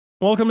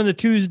Welcome to the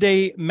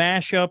Tuesday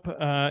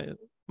mashup.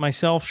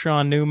 Myself,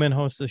 Sean Newman,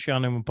 host of the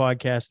Sean Newman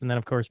podcast, and then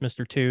of course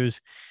Mr. Twos,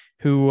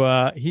 who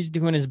he's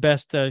doing his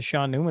best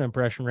Sean Newman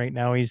impression right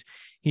now. He's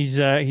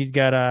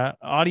got a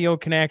audio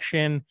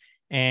connection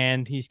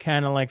and he's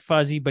kind of like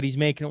fuzzy, but he's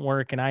making it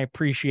work, and I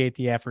appreciate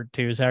the effort.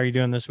 Twos, how are you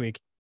doing this week?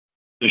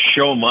 The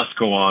show must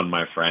go on,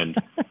 my friend.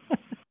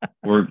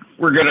 We're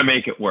gonna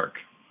make it work.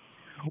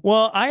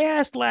 Well, I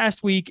asked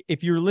last week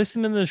if you're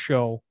listening to the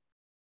show,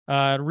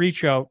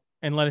 reach out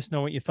and let us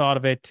know what you thought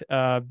of it.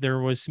 There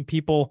was some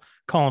people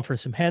calling for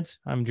some heads.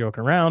 I'm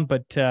joking around,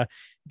 but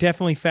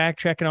definitely fact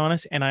checking on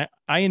us. And I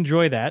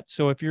enjoy that.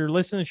 So if you're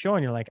listening to the show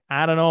and you're like,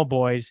 I don't know,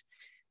 boys,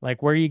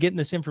 like, where are you getting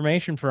this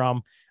information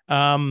from?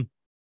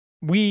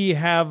 We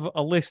have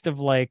a list of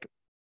like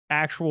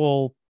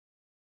actual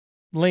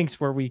links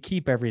where we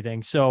keep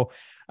everything. So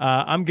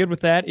I'm good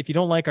with that. If you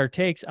don't like our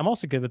takes, I'm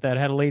also good with that.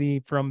 I had a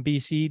lady from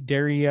BC,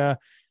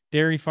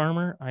 dairy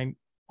farmer. I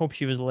hope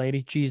she was a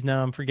lady. Geez,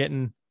 now I'm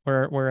forgetting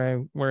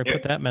where I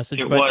put that message.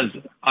 It was.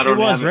 I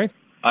don't have it, right?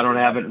 I don't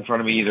have it in front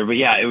of me either. But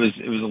yeah, it was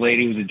a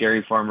lady who's a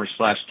dairy farmer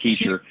 /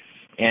 teacher,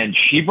 and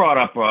she brought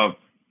up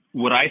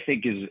what I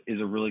think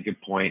is a really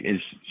good point. Is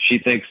she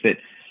thinks that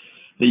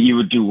you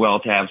would do well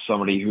to have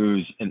somebody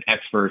who's an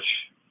expert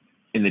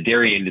in the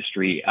dairy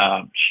industry.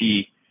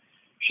 She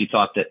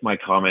thought that my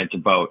comment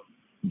about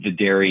the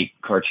dairy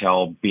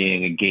cartel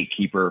being a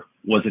gatekeeper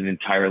wasn't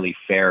entirely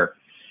fair,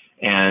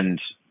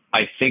 and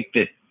I think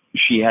that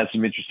she has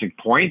some interesting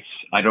points.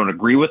 I don't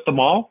agree with them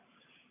all,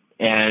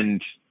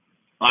 and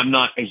I'm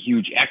not a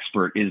huge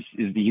expert is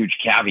the huge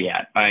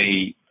caveat.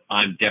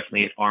 I'm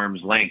definitely at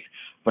arm's length,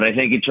 but I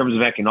think in terms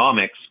of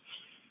economics,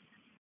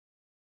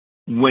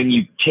 when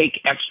you take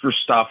extra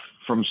stuff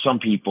from some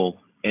people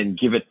and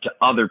give it to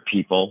other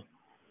people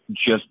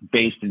just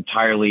based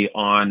entirely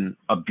on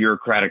a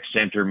bureaucratic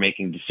center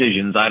making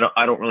decisions, I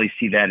don't really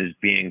see that as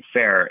being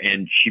fair.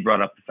 And she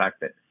brought up the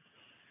fact that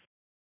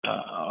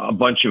a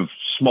bunch of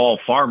small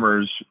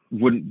farmers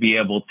wouldn't be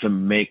able to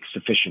make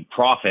sufficient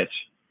profit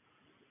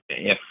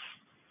if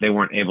they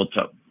weren't able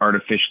to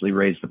artificially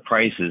raise the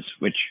prices,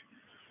 which,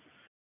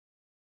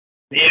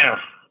 yeah,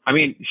 I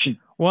mean,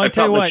 I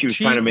tell you what, she was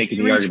trying to make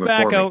the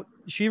argument for me.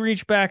 She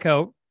reached back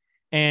out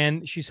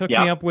and she's hooked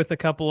me up with a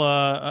couple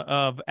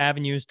of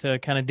avenues to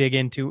kind of dig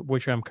into,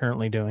 which I'm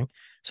currently doing.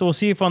 So we'll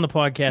see if on the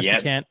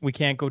podcast we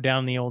can't go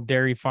down the old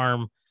dairy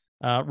farm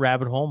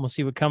rabbit hole, and we'll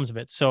see what comes of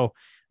it. So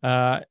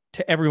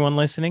to everyone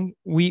listening,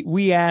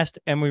 we asked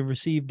and we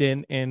received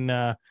in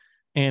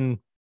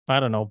I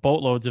don't know,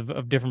 boatloads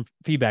of different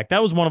feedback.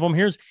 That was one of them.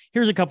 Here's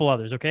a couple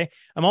others. Okay.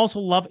 I'm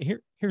also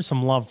here's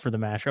some love for the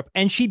mashup.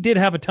 And she did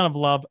have a ton of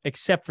love,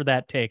 except for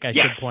that take, I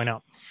should point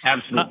out.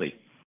 Absolutely.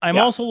 I'm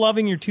also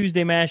loving your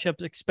Tuesday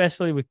mashups,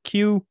 especially with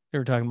Q. They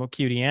were talking about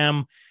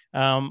QDM.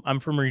 I'm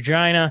from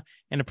Regina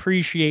and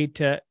appreciate,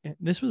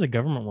 this was a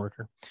government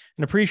worker,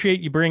 and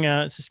appreciate you bring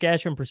a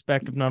Saskatchewan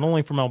perspective, not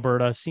only from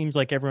Alberta. Seems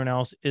like everyone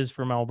else is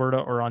from Alberta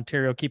or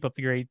Ontario. Keep up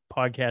the great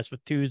podcast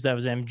with Twos. That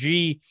was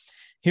MG.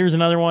 Here's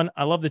another one.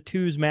 I love the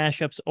Twos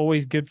mashups.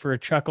 Always good for a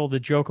chuckle. The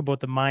joke about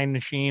the mine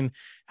machine.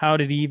 How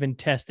did he even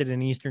test it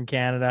in Eastern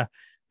Canada?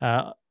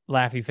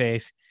 Laughy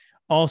face.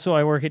 Also,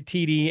 I work at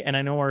TD, and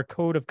I know our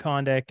code of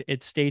conduct,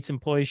 it states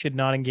employees should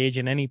not engage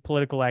in any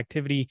political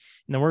activity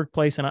in the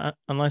workplace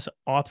unless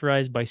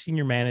authorized by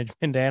senior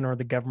management and or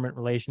the government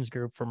relations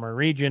group from our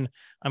region.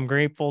 I'm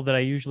grateful that I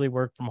usually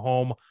work from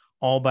home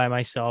all by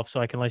myself so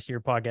I can listen to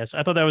your podcast.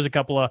 I thought that was a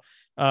couple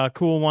of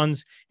cool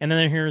ones. And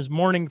then here's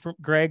morning from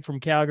Greg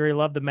from Calgary.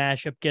 Love the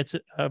mashup.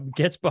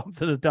 Gets bumped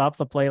to the top of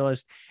the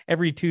playlist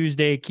every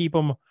Tuesday. Keep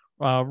them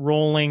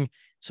rolling.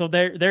 So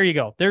there you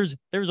go. There's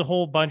a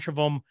whole bunch of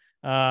them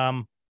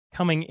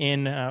coming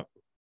in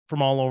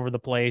from all over the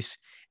place.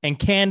 And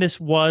Candace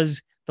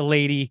was the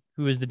lady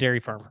who is the dairy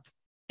farmer.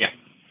 Yeah.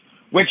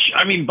 Which,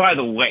 I mean, by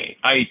the way,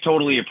 I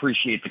totally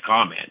appreciate the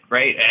comment,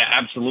 right?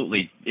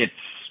 Absolutely. It's,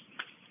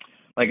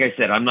 like I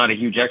said, I'm not a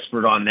huge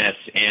expert on this,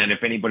 and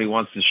if anybody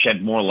wants to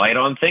shed more light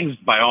on things,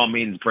 by all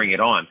means, bring it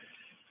on.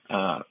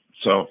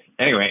 So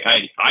anyway,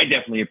 I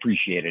definitely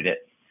appreciated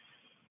it.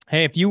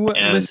 Hey, if you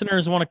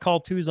listeners want to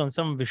call Twos on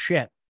some of his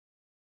shit,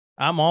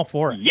 I'm all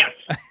for it. Yes,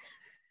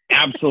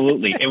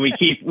 absolutely. And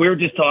we were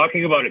just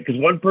talking about it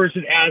because one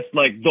person asked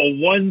like the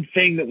one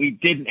thing that we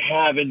didn't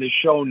have in the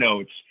show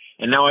notes,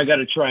 and now I got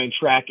to try and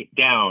track it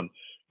down.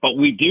 But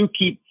we do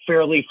keep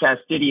fairly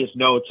fastidious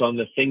notes on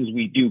the things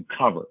we do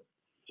cover.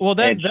 Well,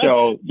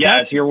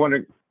 if you're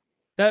wondering,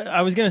 that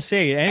I was gonna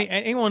say,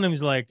 anyone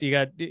who's like, you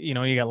got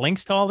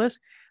links to all this.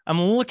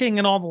 I'm looking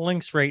at all the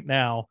links right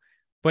now,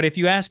 but if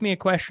you ask me a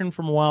question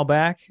from a while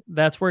back,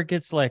 that's where it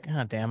gets like,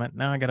 oh, damn it,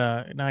 now I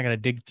gotta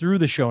dig through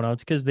the show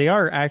notes because they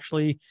are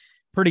actually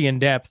pretty in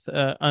depth.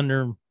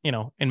 In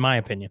my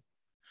opinion.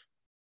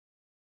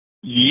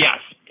 Yes,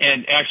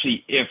 and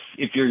actually, if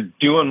you're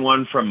doing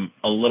one from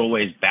a little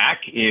ways back,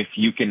 if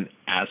you can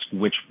ask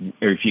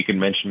if you can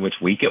mention which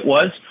week it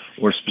was,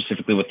 or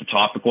specifically what the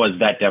topic was,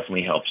 that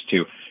definitely helps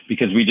too,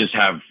 because we just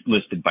have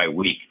listed by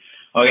week.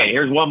 Okay,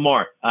 here's one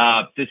more.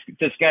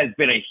 This guy's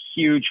been a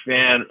huge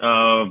fan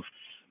of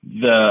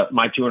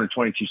my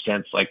 222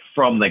 cents like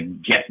from the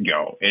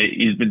get-go.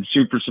 He's been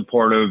super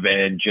supportive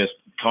and just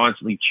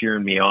constantly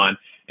cheering me on.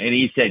 And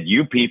he said,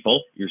 "You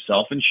people,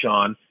 yourself and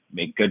Sean,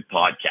 make good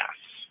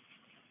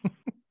podcasts."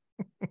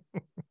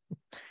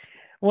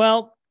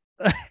 Well,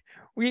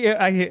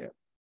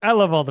 I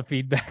love all the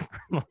feedback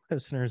from the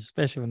listeners,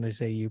 especially when they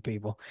say "you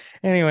people."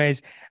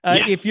 Anyways,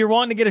 Yes. if you're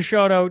wanting to get a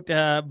shout out,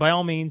 by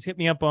all means, hit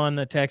me up on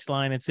the text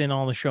line. It's in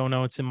all the show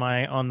notes on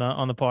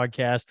the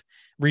podcast.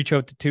 Reach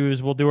out to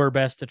Twos. We'll do our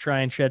best to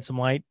try and shed some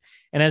light.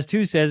 And as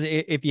Two says,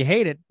 if you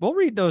hate it, we'll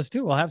read those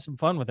too. We'll have some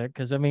fun with it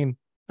because I mean,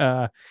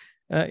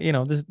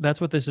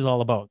 that's what this is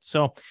all about.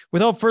 So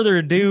without further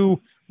ado,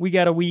 we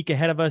got a week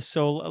ahead of us.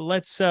 So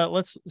let's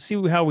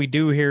see how we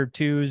do here,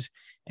 Twos,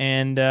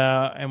 and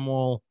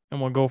we'll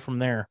go from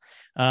there.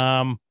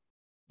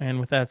 And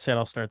with that said,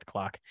 I'll start the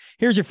clock.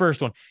 Here's your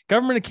first one.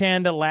 Government of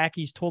Canada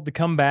lackeys told to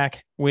come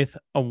back with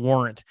a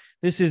warrant.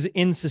 This is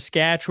in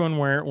Saskatchewan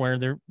where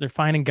they're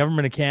finding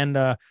Government of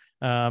Canada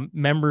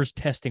members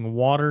testing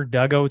water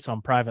dugouts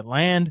on private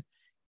land,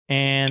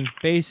 and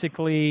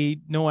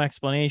basically no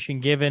explanation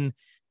given.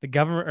 The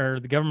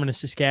government of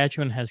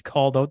Saskatchewan has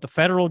called out the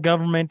federal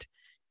government,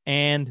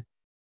 and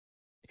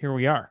here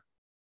we are.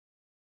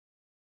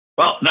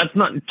 Well, that's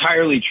not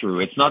entirely true.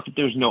 It's not that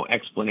there's no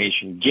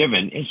explanation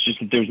given. It's just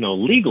that there's no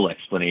legal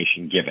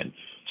explanation given.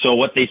 So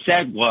what they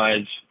said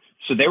was,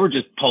 so they were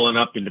just pulling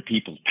up into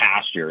people's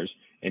pastures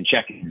and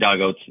checking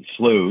dugouts and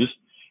sloughs,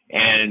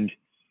 and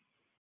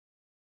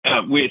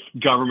with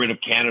Government of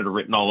Canada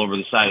written all over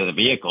the side of the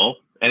vehicle.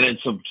 And then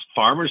some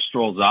farmer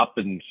strolls up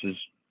and says,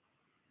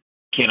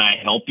 "Can I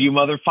help you,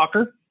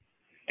 motherfucker?"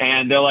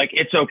 And they're like,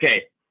 "It's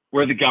okay.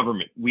 We're the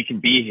government. We can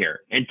be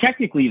here." And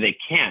technically they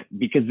can't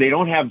because they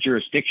don't have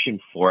jurisdiction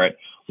for it.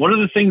 One of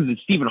the things that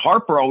Stephen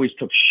Harper always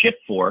took shit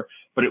for,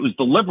 but it was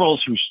the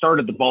Liberals who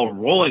started the ball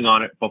rolling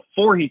on it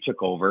before he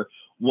took over,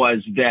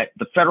 was that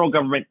the federal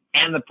government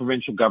and the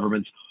provincial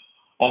governments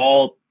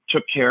all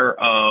took care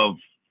of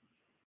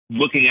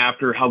looking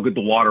after how good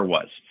the water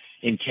was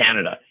in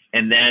Canada.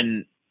 And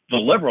then the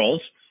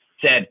Liberals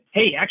said,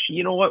 "Hey, actually,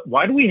 you know what?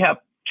 Why do we have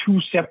two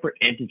separate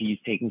entities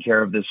taking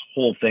care of this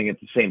whole thing at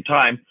the same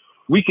time?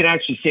 We can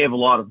actually save a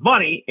lot of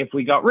money if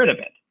we got rid of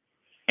it."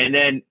 And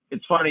then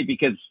it's funny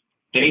because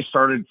they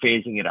started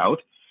phasing it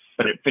out,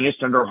 but it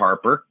finished under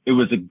Harper. It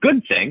was a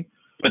good thing,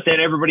 but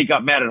then everybody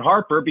got mad at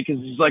Harper because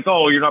he's like,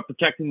 "Oh, you're not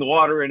protecting the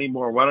water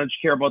anymore. Why don't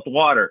you care about the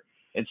water?"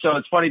 And so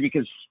it's funny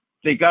because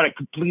they got it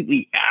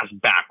completely ass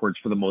backwards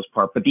for the most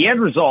part. But the end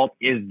result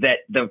is that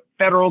the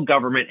federal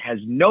government has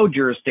no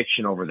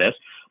jurisdiction over this,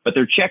 but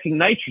they're checking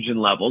nitrogen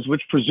levels,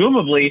 which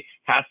presumably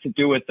has to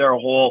do with their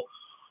whole,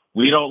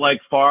 we don't like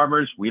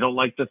farmers, we don't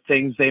like the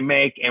things they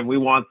make, and we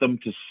want them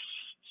to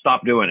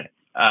stop doing it.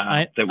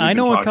 I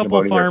know a couple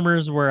of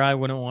farmers where I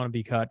wouldn't want to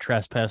be caught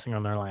trespassing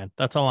on their land.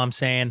 That's all I'm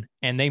saying.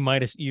 And they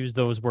might have used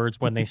those words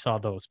when they saw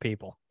those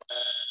people.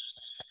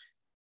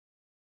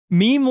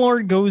 Meme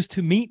Lord goes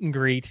to meet and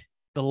greet.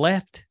 The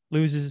left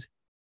loses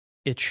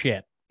its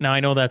shit. Now, I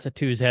know that's a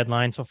Twos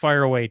headline, so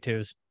fire away,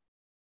 Twos.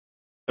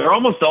 They're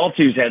almost all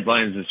Twos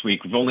headlines this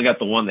week. We've only got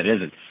the one that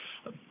isn't.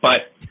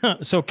 But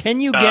so can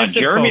you guess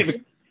it, folks?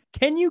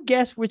 Can you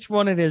guess which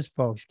one it is,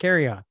 folks?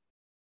 Carry on.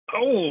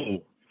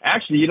 Oh,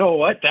 actually, you know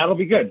what? That'll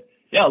be good.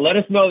 Yeah, let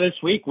us know this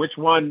week which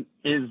one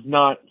is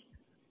not.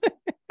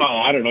 Oh,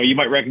 I don't know. You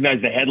might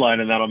recognize the headline,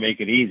 and that'll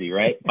make it easy,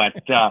 right? But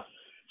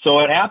so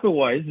what happened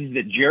is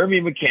that Jeremy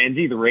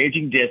Mackenzie, the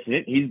Raging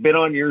Dissident, he's been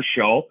on your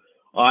show.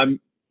 I'm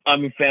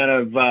a fan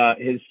of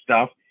his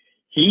stuff.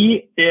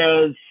 He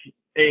is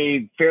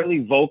a fairly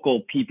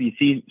vocal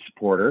PPC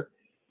supporter,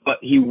 but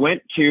he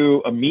went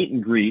to a meet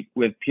and greet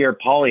with Pierre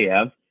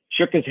Poilievre,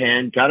 shook his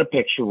hand, got a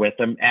picture with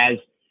him, as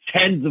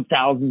tens of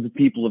thousands of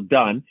people have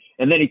done,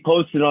 and then he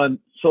posted on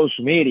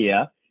social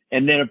media.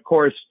 And then, of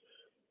course,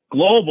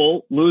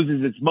 Global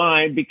loses its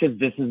mind because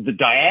this is the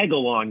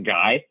Diagolon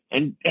guy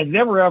and has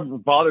never ever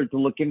bothered to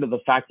look into the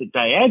fact that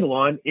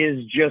Diagolon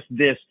is just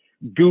this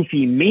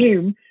goofy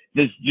meme,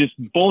 this just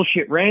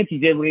bullshit rant he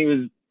did when he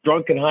was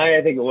drunk and high,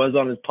 I think it was,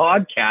 on his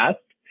podcast.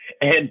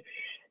 And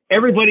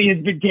everybody has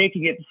been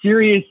taking it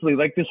seriously.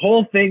 Like, this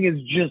whole thing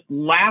is just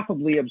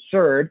laughably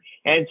absurd.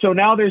 And so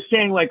now they're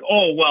saying, like,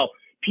 oh, well,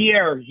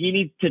 Pierre, he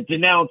needs to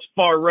denounce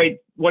far-right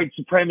white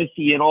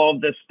supremacy and all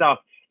of this stuff.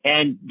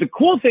 And the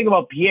cool thing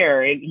about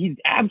Pierre, and he's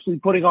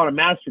absolutely putting on a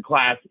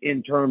masterclass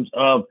in terms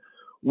of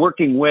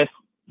working with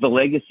the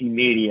legacy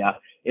media,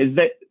 is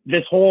that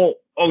this whole,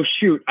 oh,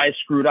 shoot, I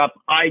screwed up,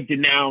 I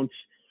denounce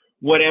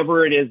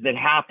whatever it is that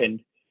happened.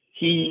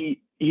 He's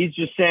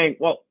just saying,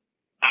 well,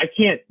 I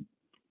can't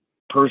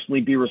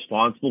personally be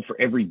responsible for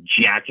every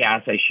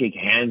jackass I shake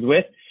hands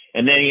with.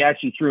 And then he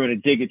actually threw in a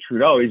dig at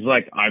Trudeau. He's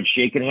like, I've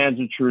shaken hands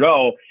with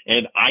Trudeau,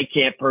 and I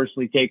can't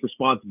personally take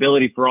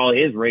responsibility for all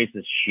his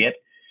racist shit.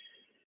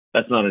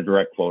 That's not a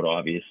direct quote,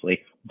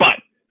 obviously. But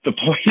the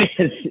point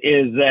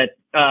is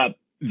that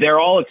they're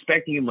all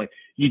expecting him, like,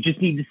 you just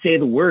need to say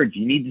the words.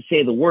 You need to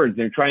say the words.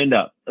 They're trying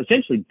to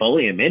essentially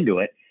bully him into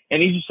it.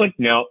 And he's just like,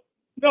 no,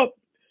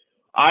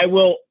 I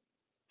will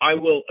I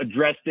will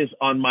address this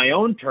on my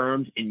own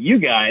terms, and you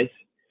guys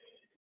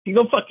can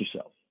go fuck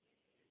yourself.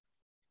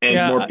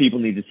 And more people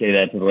need to say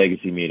that to the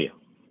legacy media.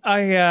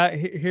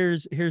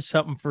 Here's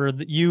something for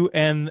you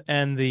and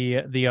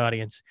the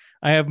audience.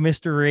 I have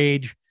Mr.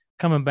 Rage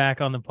coming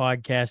back on the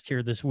podcast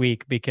here this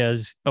week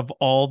because of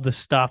all the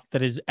stuff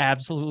that is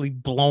absolutely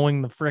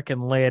blowing the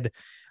freaking lid.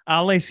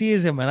 All I see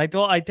is him, and I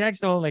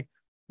texted him like,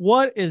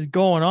 "What is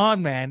going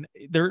on, man?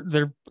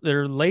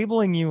 They're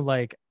labeling you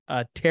like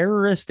a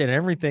terrorist and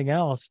everything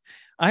else."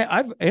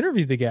 I've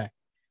interviewed the guy.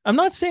 I'm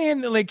not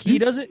saying like he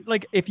doesn't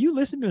like. If you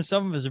listen to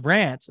some of his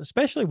rants,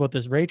 especially about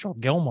this Rachel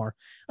Gilmore,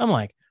 I'm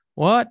like,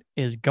 what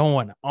is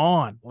going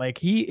on? Like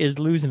he is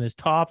losing his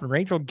top, and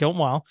Rachel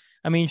Gilmore,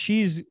 I mean,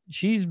 she's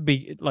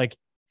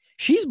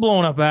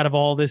blown up out of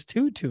all this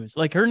tutus.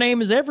 Like her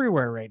name is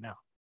everywhere right now.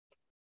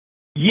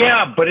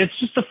 Yeah, but it's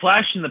just a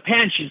flash in the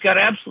pan. She's got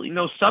absolutely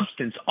no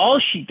substance. All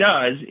she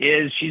does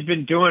is she's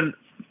been doing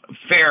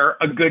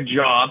a good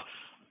job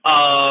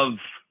of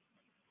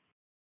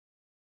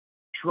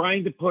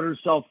trying to put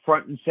herself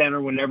front and center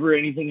whenever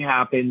anything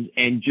happens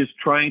and just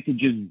trying to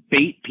just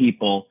bait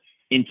people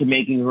into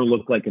making her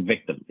look like a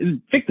victim.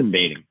 Victim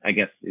baiting, I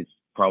guess is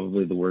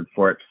probably the word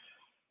for it.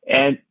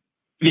 And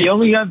the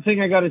only other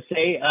thing I got to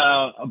say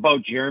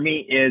about Jeremy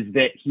is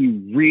that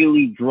he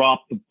really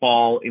dropped the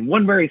ball in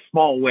one very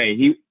small way.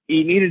 He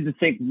needed to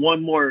think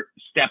one more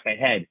step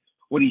ahead.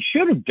 What he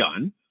should have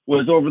done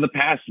was over the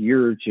past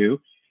year or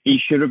two, he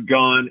should have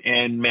gone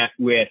and met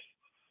with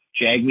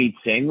Jagmeet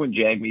Singh when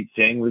Jagmeet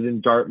Singh was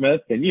in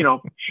Dartmouth and,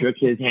 shook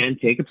his hand,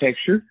 take a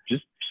picture,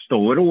 just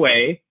stow it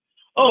away.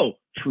 Oh,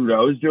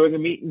 Trudeau's doing a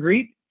meet and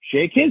greet,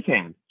 shake his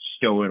hand,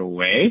 stow it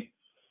away.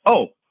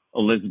 Oh,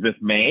 Elizabeth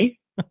May,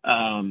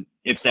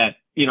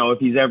 if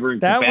he's ever in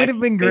that Quebec, would have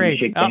been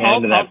great.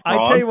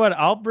 I'll tell you what,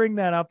 I'll bring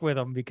that up with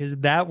him because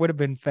that would have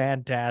been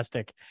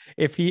fantastic.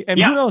 If he who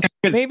knows,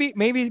 maybe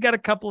he's got a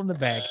couple in the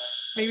bag.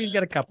 Maybe he's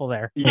got a couple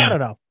there. Yeah. I don't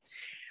know.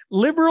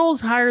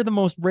 Liberals hire the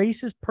most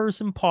racist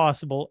person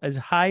possible as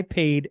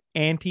high-paid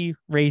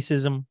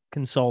anti-racism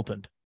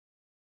consultant.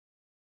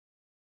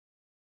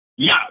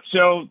 Yeah,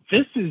 so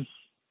this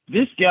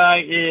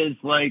guy is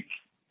like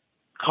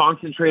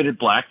concentrated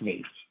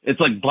blackface. It's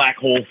like black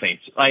hole face.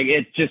 Like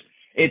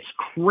it's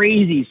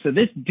crazy. So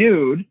this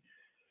dude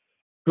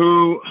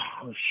who,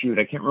 I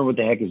can't remember what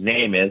the heck his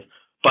name is,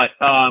 but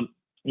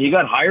he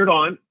got hired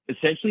on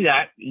essentially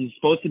that. He's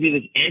supposed to be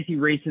this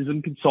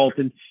anti-racism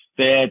consultant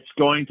that's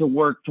going to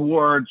work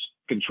towards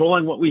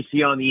controlling what we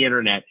see on the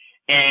internet.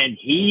 And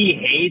he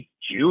hates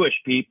Jewish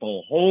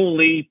people.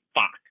 Holy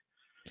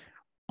fuck.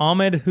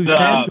 Ahmed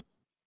Hussein?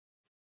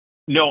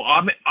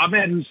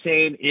 Ahmed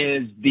Hussein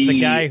is the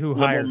guy who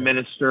hired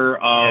minister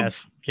of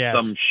yes.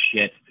 some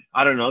shit.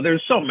 I don't know.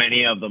 There's so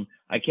many of them.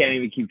 I can't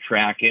even keep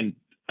track. And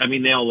I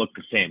mean, they all look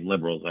the same,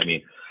 liberals. I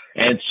mean,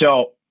 and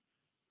so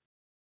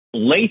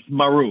Laith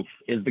Marouf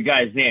is the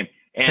guy's name.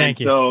 And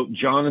so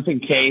Jonathan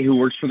Kay, who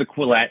works for the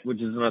Quillette,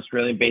 which is an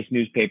Australian-based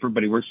newspaper,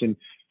 but he works in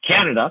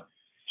Canada,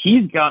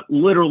 he's got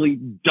literally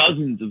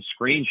dozens of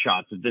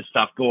screenshots of this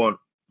stuff going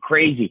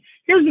crazy.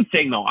 Here's the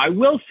thing, though. I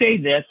will say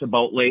this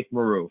about Laith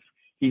Marouf.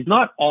 He's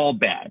not all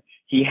bad.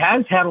 He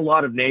has had a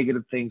lot of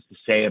negative things to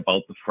say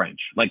about the French,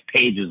 like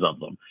pages of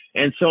them.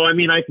 And so, I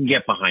mean, I can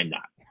get behind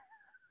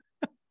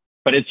that.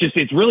 But it's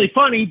really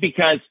funny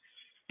because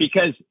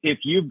if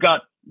you've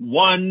got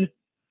one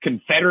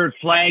Confederate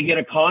flag in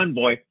a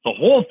convoy, the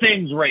whole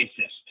thing's racist.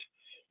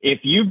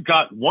 If you've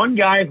got one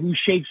guy who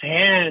shakes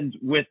hands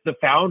with the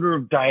founder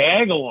of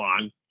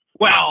Diagolon,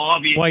 well,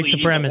 obviously white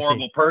supremacy. He's a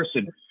horrible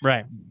person.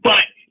 Right.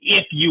 But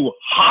if you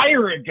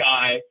hire a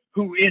guy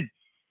who is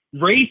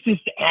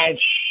racist as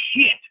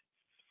shit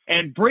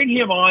and bring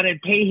him on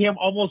and pay him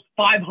almost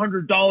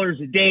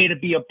 $500 a day to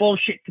be a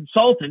bullshit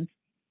consultant,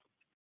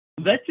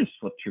 that just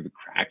slipped through the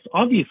cracks.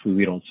 Obviously,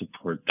 we don't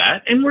support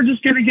that, and we're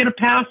just going to get a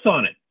pass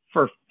on it.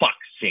 For fuck's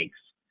sakes.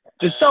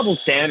 This double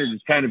standard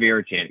is kind of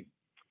irritating.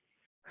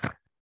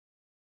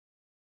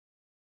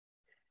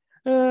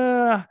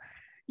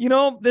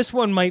 This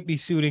one might be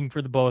suiting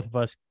for the both of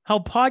us. How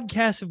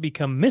podcasts have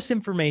become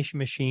misinformation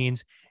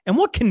machines and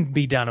what can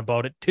be done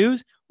about it,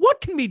 Twos? What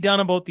can be done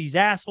about these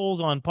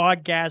assholes on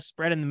podcasts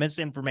spreading the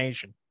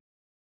misinformation?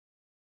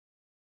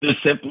 The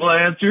simple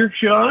answer,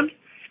 Sean,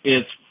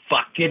 is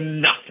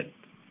fucking nothing.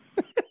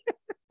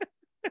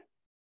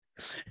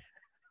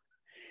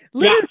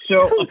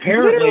 So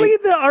apparently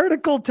the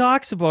article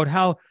talks about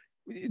how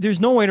there's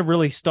no way to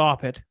really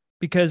stop it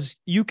because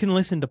you can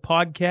listen to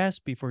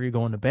podcasts before you're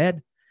going to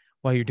bed,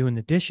 while you're doing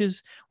the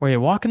dishes, while you're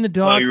walking the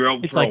dog.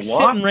 It's like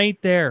sitting right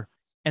there.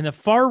 And the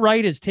far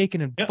right is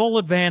taking full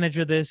advantage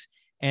of this.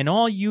 And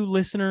all you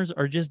listeners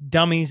are just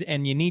dummies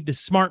and you need to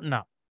smarten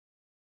up.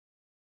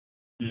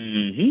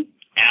 Mm-hmm.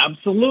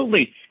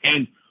 Absolutely.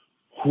 And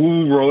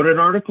who wrote an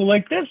article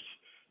like this?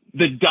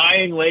 The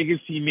dying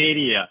legacy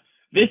media.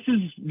 This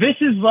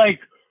is like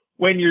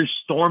when you're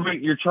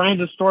trying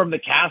to storm the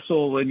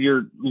castle and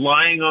you're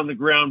lying on the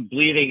ground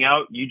bleeding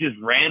out. You just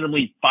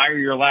randomly fire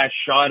your last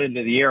shot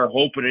into the air,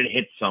 hoping it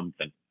hits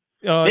something.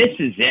 This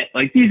is it.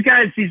 Like these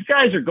guys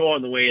are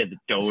going the way of the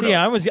dodo. See,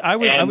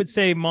 I would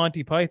say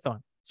Monty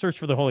Python. Search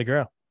for the Holy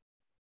Grail.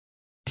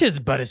 'Tis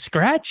but a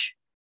scratch.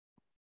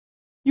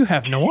 You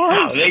have no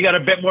arms. They got a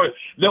bit more.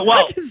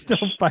 I can still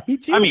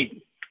fight you. I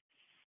mean,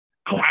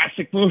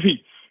 classic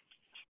movie.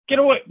 Get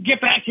away! Get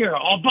back here!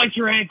 I'll bite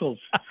your ankles.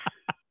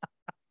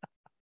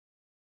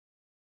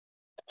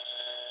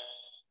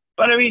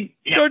 But I mean,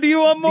 so do you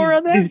want more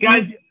on that? These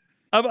guys.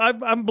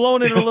 I'm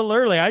blowing it a little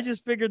early. I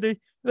just figured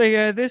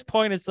at this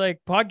point it's like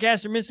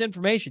podcasts are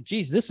misinformation.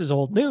 Jeez, this is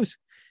old news.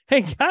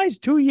 Hey guys,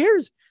 2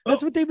 years.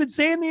 That's what they've been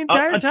saying the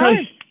entire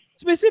time.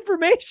 It's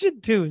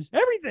misinformation, twos,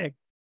 everything.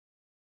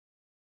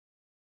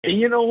 And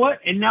you know what?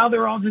 And now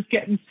they're all just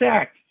getting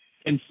sacked.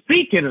 And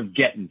speaking of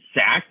getting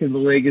sacked in the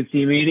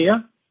legacy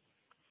media,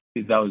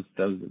 that was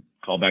a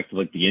callback to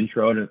like the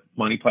intro to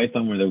Monty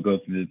Python where they'll go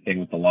through the thing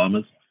with the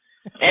llamas.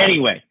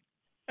 Anyway,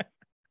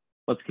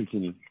 let's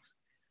continue.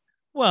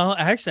 Well,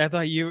 actually, I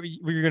thought you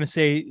were going to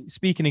say,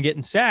 speaking of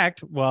getting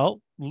sacked,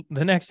 well,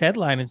 the next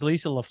headline is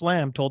Lisa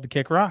LaFlamme told to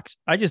kick rocks.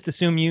 I just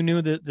assumed you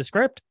knew the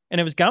script and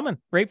it was coming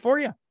right for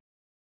you.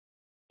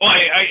 Well,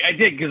 I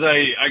did because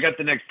I got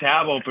the next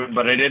tab open,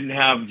 but I didn't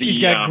have the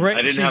show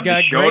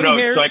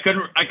notes, hair. so I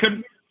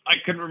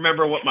couldn't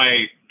remember what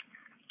my.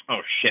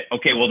 Oh shit!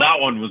 Okay, well that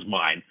one was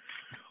mine.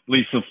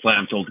 Lisa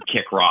LaFlamme told to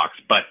kick rocks,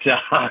 but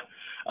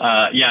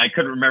yeah, I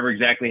couldn't remember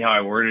exactly how I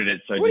worded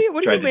it, so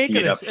what do you make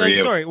of this?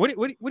 Sorry, what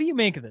do you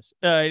make of this?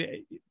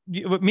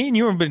 Me and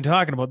you have been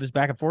talking about this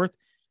back and forth.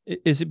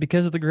 Is it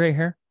because of the gray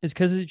hair? Is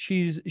because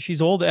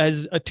she's old?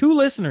 As two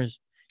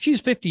listeners,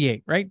 she's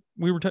 58, right?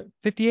 We were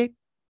 58.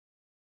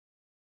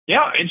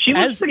 Yeah, and she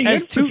looks pretty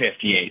good for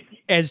 58.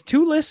 As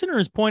two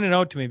listeners pointed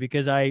out to me,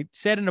 because I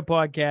said in a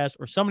podcast,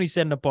 or somebody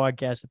said in a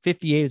podcast, that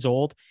 58 is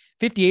old.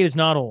 58 is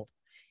not old.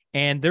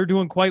 And they're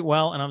doing quite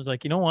well. And I was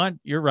like, you know what?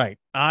 You're right.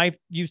 I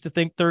used to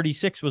think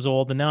 36 was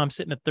old, and now I'm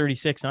sitting at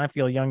 36, and I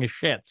feel young as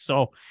shit.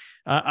 So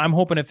I'm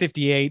hoping at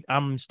 58,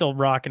 I'm still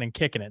rocking and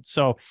kicking it.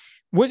 So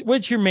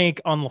what's your make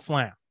on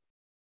LaFlamme?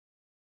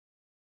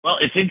 Well,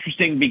 it's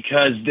interesting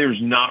because there's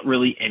not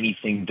really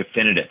anything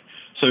definitive.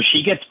 So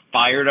she gets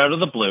fired out of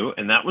the blue,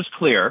 and that was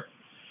clear.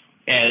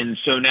 And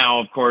so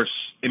now, of course,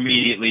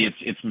 immediately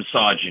it's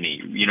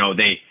misogyny. You know,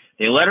 they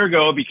let her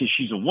go because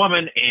she's a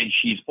woman and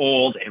she's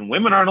old, and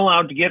women aren't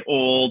allowed to get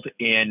old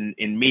in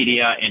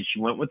media. And she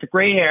went with the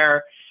gray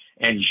hair,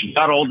 and she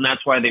got old, and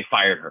that's why they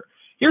fired her.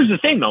 Here's the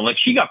thing, though: like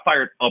she got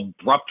fired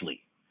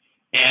abruptly,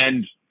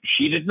 and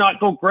she did not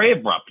go gray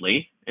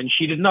abruptly, and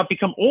she did not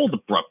become old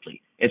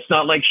abruptly. It's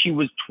not like she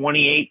was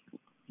 28,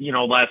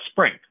 last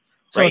spring.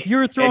 So right? If you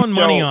were throwing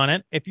money on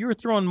it,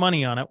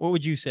 what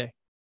would you say?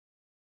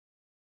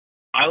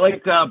 I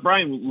like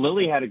Brian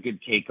Lilly had a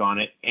good take on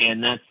it,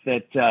 and that's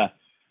that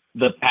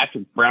the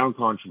Patrick Brown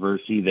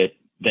controversy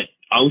that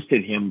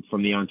ousted him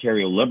from the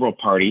Ontario Liberal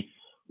Party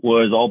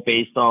was all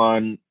based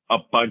on a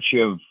bunch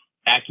of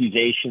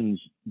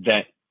accusations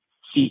that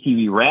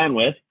CTV ran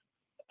with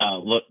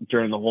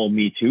during the whole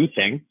Me Too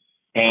thing,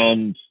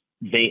 and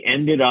they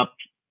ended up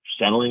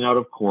settling out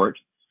of court.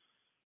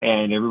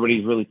 And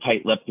everybody's really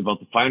tight-lipped about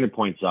the finer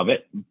points of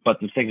it. But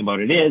the thing about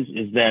it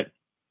is that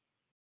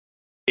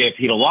if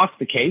he'd have lost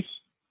the case,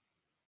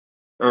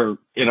 or,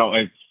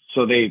 I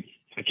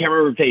can't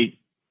remember if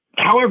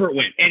however it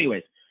went.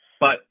 Anyways,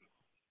 but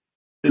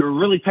they were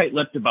really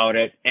tight-lipped about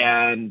it.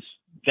 And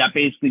that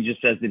basically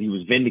just says that he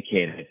was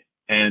vindicated.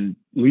 And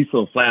Lisa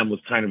LaFlamme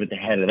was kind of at the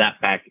head of that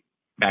back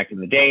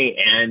in the day.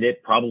 And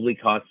it probably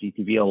cost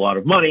CTV a lot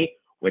of money,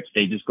 which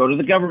they just go to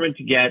the government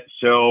to get.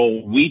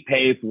 So we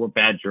pay for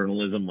bad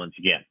journalism once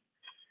again.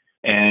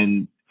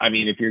 And I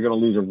mean, if you're going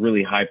to lose a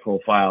really high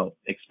profile,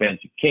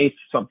 expensive case,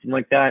 something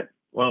like that,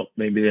 well,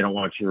 maybe they don't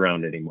want you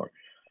around anymore.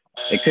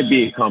 It could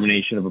be a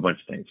combination of a bunch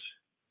of things.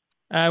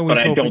 But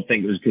I don't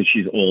think it was because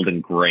she's old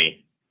and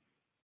gray.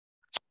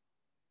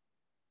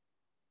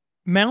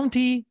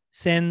 Mountie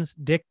sends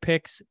dick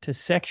pics to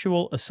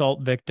sexual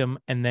assault victim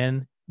and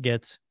then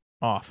gets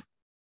off.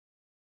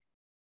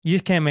 You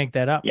just can't make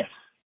that up. Yes.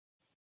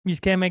 You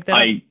just can't make that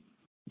up.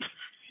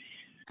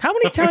 How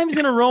many times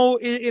in a row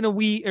in a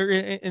week or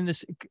in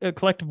this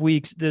collective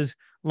weeks does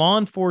law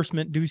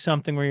enforcement do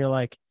something where you're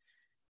like,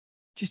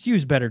 just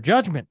use better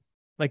judgment?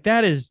 Like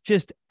that is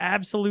just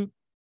absolute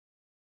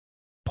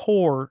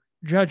poor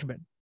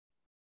judgment.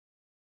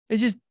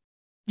 It's just,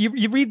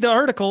 you read the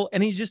article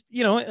and he's just,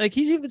 like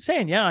he's even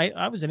saying, yeah,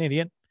 I was an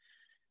idiot.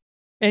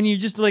 And you're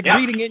just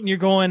reading it and you're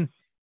going,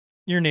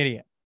 you're an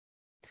idiot.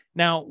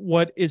 Now,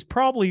 what is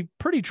probably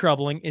pretty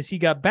troubling is he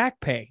got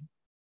back pay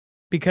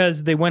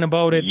because they went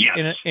about it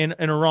in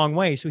a wrong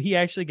way. So he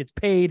actually gets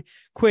paid,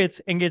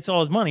 quits, and gets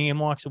all his money and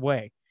walks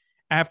away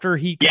after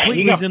he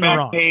completely was in the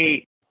wrong.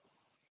 Pay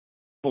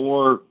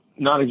for,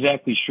 not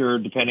exactly sure,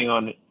 depending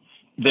on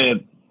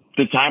the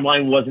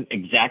timeline wasn't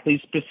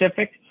exactly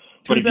specific.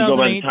 But if you go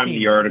by the time of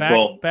the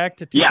article, back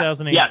to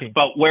 2018. Yes,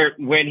 but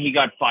when he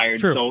got fired,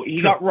 so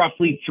he got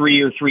roughly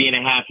 3 or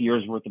 3.5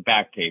 years worth of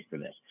back pay for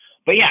this.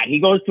 But yeah, he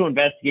goes to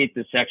investigate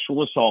the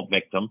sexual assault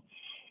victim,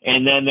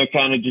 And then they're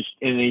kind of just,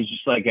 and he's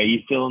just like, "Are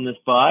you feeling this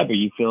vibe? Are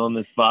you feeling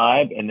this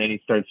vibe?" And then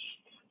he starts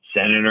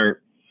sending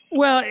her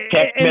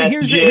text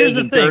messages here's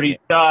the and thing. dirty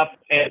stuff.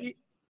 And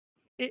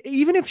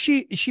even if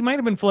she might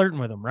have been flirting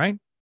with him, right?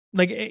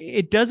 Like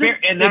it doesn't.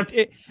 And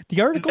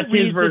the article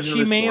reads that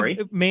she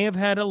may have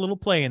had a little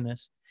play in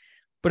this,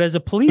 but as a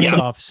police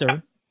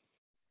officer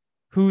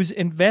who's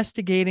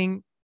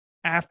investigating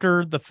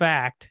after the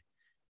fact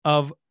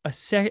of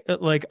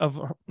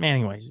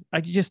anyways,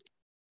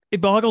 it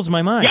boggles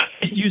my mind.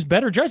 Yeah, use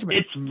better judgment.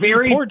 It's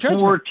very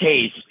poor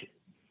taste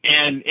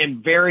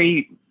and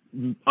very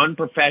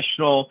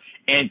unprofessional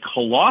and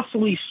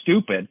colossally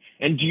stupid.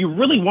 And do you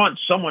really want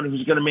someone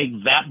who's going to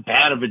make that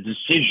bad of a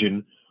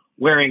decision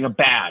wearing a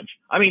badge?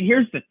 I mean,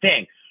 here's the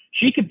thing.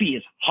 She could be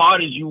as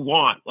hot as you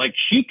want. Like,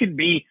 she could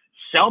be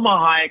Selma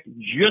Hayek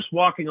just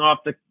walking off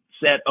the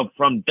set of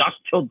From Dusk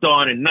Till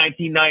Dawn in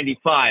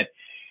 1995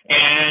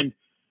 and,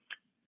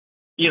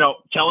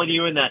 telling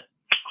you in that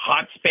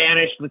hot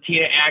Spanish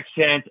Latina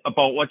accent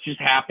about what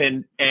just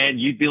happened, and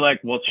you'd be like,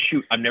 well,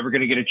 shoot, I'm never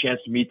going to get a chance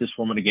to meet this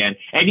woman again.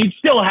 And you'd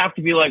still have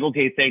to be like,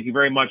 okay, thank you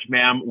very much,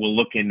 ma'am. We'll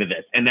look into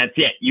this. And that's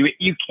it.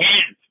 You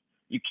can't,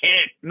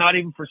 not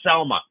even for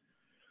Selma.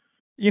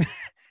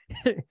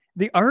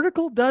 The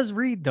article does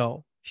read,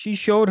 though. She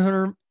showed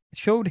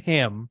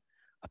him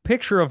a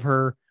picture of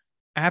her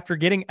after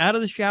getting out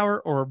of the shower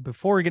or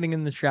before getting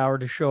in the shower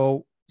to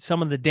show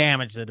some of the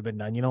damage that had been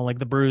done, like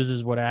the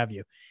bruises, what have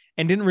you,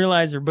 and didn't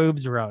realize her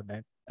boobs were out in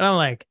it. And I'm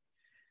like,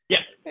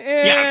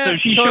 yeah. So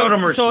she showed him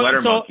her sweater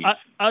monkeys.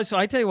 So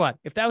I tell you what,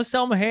 if that was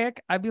Selma Hayek,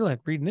 I'd be like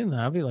reading in there.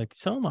 I'd be like,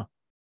 Selma.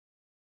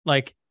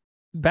 Like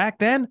back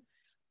then,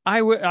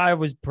 I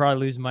was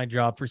probably losing my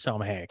job for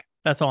Selma Hayek.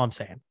 That's all I'm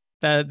saying.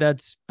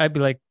 I'd be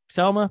like,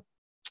 Selma,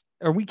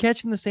 are we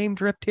catching the same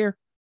drift here?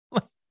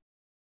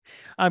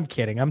 I'm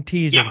kidding. I'm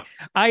teasing.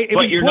 Yeah. It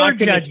was poor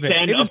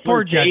judgment. It was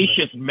poor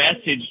judgment.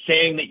 Message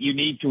saying that you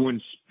need to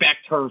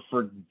inspect her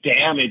for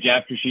damage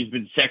after she's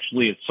been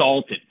sexually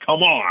assaulted.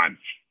 Come on.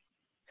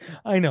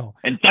 I know.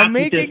 And that's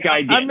what this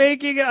guy did. I'm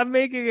making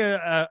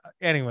a.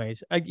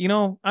 Anyways,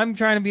 I'm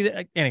trying to be.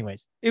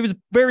 Anyways, it was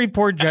very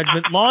poor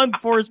judgment. Law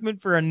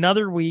enforcement for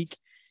another week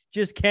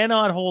just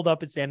cannot hold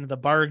up its end of the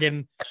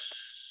bargain.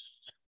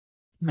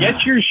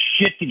 Get your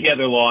shit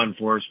together, law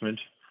enforcement.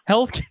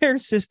 Healthcare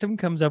system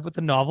comes up with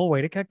a novel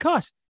way to cut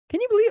costs.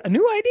 Can you believe a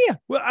new idea?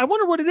 Well, I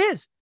wonder what it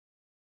is.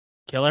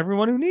 Kill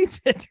everyone who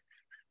needs it.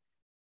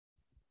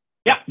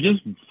 Yeah, just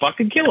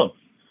fucking kill him.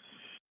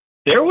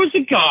 There was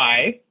a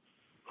guy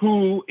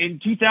who in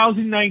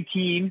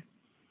 2019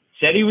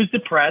 said he was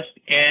depressed,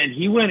 and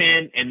he went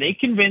in and they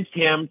convinced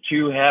him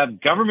to have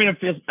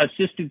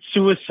government-assisted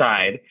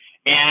suicide,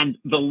 and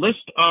the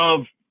list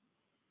of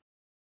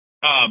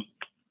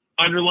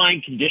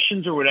underlying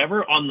conditions or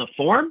whatever on the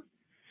form,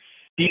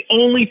 the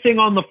only thing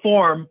on the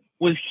form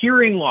was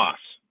hearing loss.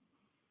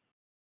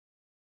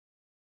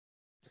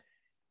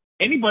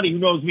 Anybody who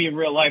knows me in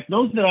real life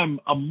knows that I'm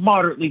a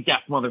moderately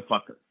deaf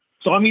motherfucker.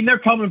 So, I mean, they're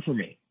coming for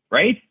me,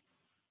 right?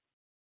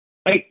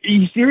 Like,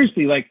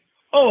 seriously, like,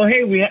 oh,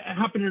 hey, we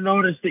happen to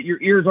notice that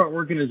your ears aren't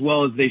working as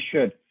well as they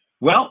should.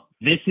 Well,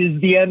 this is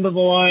the end of the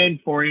line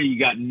for you. You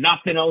got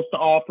nothing else to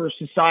offer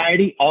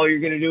society. All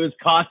you're going to do is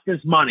cost us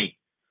money.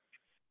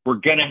 We're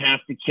going to have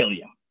to kill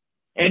you.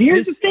 And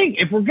here's the thing.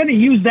 If we're going to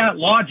use that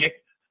logic,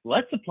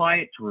 let's apply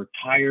it to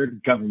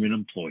retired government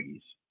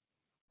employees.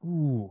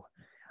 Ooh,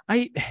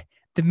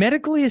 the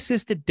medically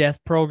assisted death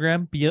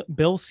program,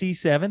 Bill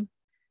C-7,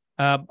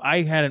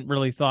 I hadn't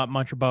really thought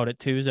much about it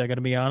too. So I got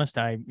to be honest.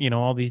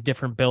 All these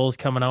different bills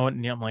coming out,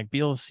 and I'm like,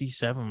 Bill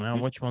C-7, man,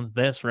 which one's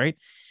this, right?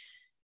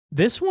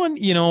 This one,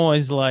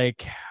 is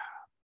like,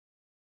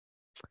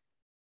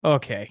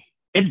 okay.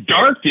 It's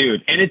dark,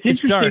 dude. And it's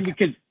interesting dark.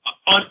 Because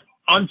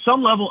on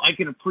some level, I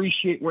can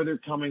appreciate where they're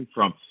coming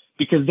from,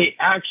 because they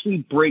actually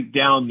break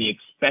down the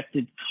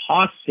expected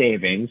cost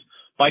savings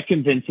by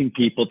convincing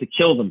people to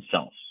kill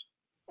themselves,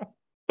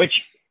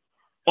 which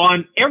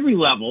on every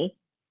level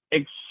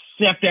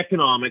except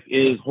economic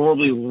is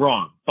horribly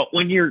wrong. But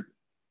when you're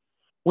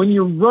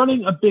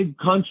running a big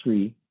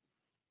country,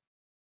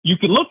 you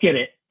can look at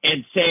it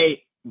and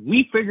say,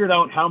 we figured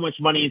out how much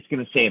money it's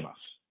going to save us.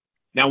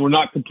 Now, we're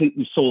not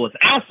completely soulless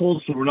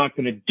assholes, so we're not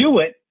going to do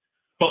it,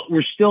 but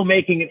we're still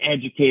making an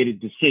educated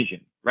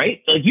decision,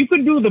 right? Like, you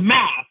could do the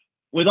math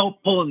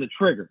without pulling the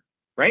trigger,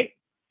 right?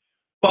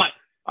 But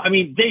I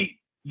mean,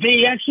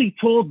 they actually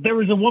told, there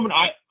was a woman,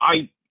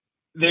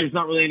 there's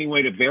not really any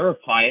way to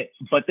verify it,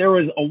 but there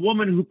was a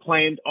woman who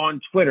claimed on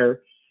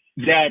Twitter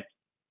that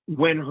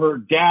when her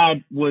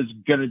dad was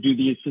going to do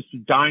the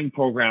assisted dying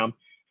program,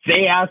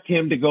 they asked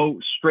him to go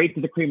straight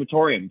to the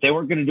crematorium. They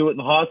weren't going to do it in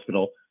the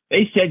hospital.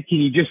 They said, can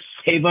you just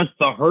save us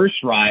the hearse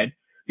ride?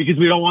 Because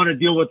we don't want to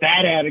deal with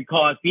that added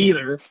cost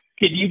either.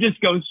 Can you just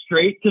go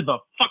straight to the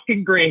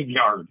fucking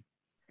graveyard?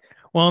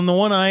 Well, and the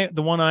one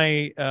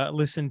I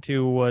listened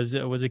to was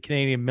a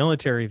Canadian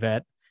military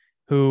vet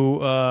who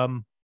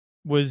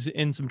was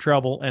in some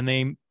trouble, and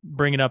they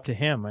bring it up to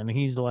him, and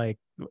he's like,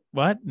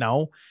 "What?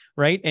 No,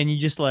 right?" And you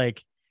just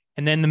like,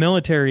 and then the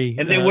military,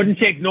 and they wouldn't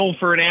take no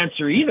for an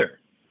answer either.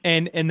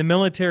 and the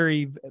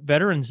military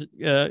veterans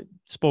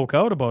spoke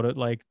out about it.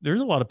 Like,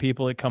 there's a lot of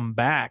people that come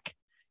back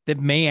that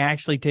may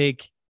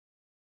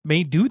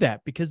do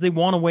that because they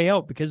want a way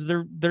out, because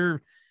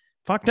they're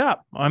fucked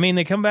up. I mean,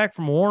 they come back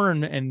from war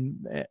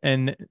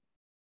and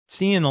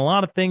seeing a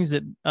lot of things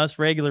that us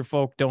regular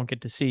folk don't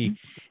get to see.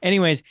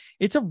 Anyways,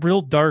 it's a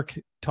real dark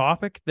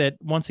topic that,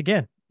 once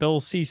again, Bill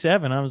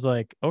C7, I was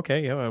like,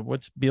 okay,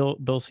 what's Bill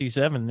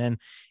C7? And then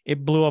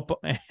it blew up,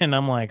 and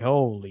I'm like,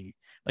 holy,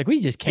 like,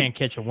 we just can't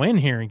catch a win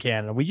here in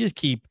Canada. We just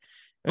keep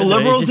the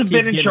Liberals have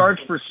been in charge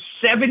for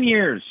 7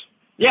 years.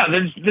 Yeah,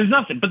 there's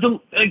nothing, but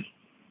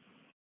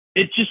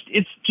it's just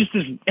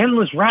this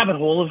endless rabbit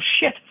hole of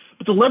shit.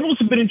 But the Liberals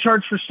have been in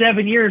charge for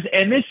 7 years,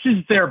 and this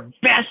is their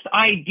best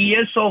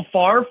idea so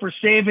far for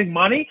saving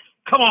money?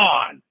 Come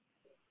on.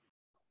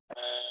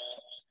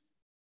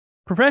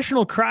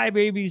 Professional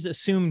crybabies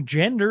assume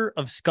gender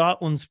of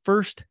Scotland's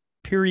first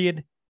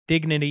period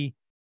dignity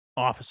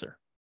officer.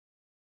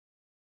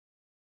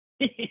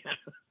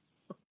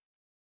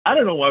 I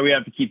don't know why we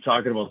have to keep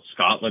talking about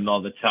Scotland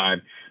all the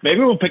time.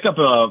 Maybe we'll pick up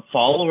a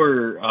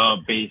follower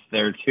base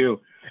there too.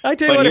 I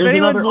tell you what, if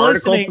anyone's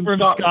listening from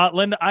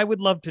Scotland, I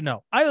would love to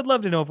know. I would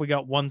love to know if we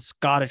got one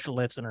Scottish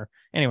listener.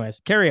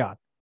 Anyways, carry on.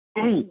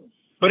 Ooh,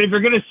 but if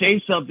you're going to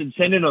say something,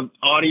 send in an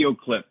audio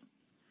clip.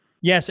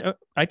 Yes,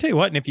 I tell you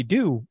what, and if you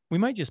do, we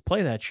might just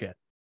play that shit.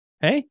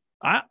 Hey,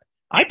 I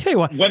tell you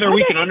what, whether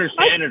we can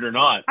understand it or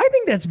not. I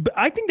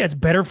think that's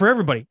better for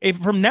everybody. If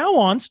from now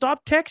on,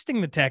 stop texting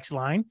the text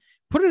line,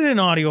 put it in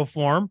audio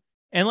form,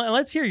 and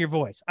let's hear your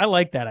voice. I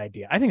like that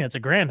idea. I think that's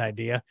a grand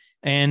idea,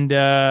 and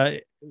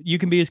you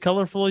can be as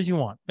colorful as you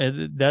want.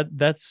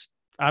 That's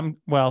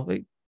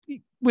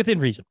within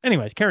reason.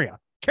 Anyways, carry on.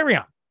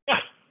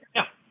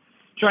 Yeah.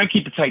 Try and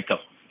keep it tight though.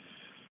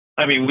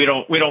 I mean, we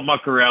don't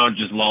muck around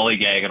just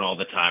lollygagging all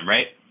the time,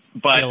 right?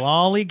 But you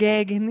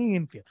lollygag in the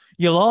infield.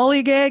 You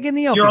lollygag in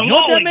the outfield. You know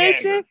what that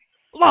makes it?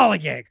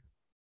 Lollygag.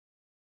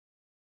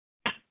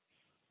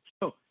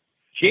 So,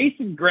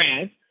 Jason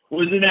Grant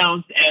was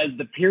announced as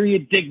the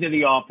period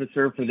dignity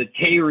officer for the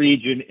Tay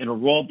region in a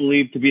role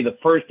believed to be the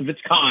first of its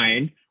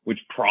kind, which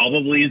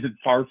probably isn't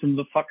far from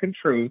the fucking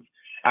truth,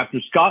 after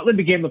Scotland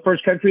became the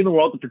first country in the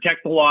world to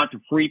protect the law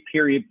to free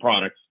period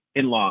products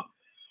in law.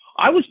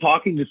 I was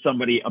talking to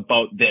somebody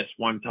about this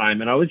one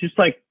time, and I was just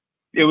like,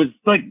 it was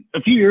like a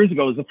few years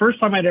ago. It was the first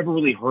time I'd ever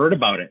really heard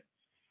about it.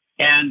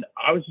 And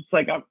I was just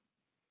like,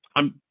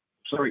 I'm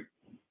sorry,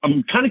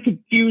 I'm kind of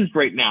confused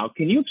right now.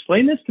 Can you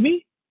explain this to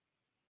me?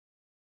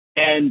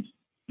 And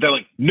they're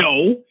like,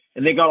 no.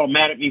 And they got all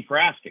mad at me for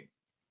asking.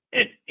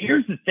 And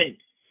here's the thing.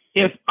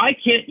 If I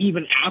can't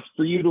even ask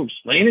for you to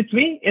explain it to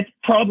me, it's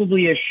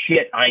probably a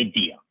shit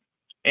idea.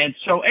 And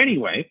so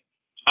anyway,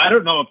 I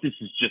don't know if this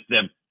is just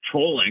them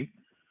trolling,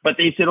 but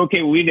they said,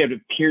 okay, we need a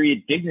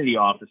period dignity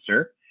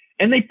officer.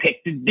 And they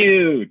picked a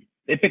dude.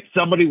 They picked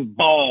somebody with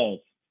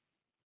balls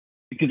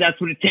because that's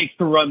what it takes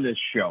to run this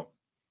show.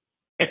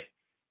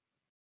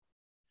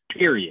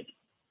 Period.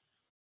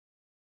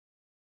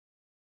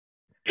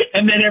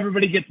 And then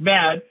everybody gets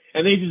mad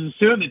and they just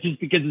assume that just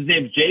because his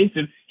name's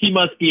Jason, he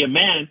must be a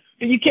man.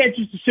 And you can't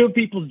just assume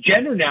people's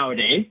gender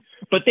nowadays,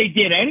 but they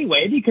did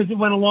anyway because it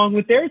went along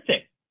with their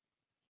thing.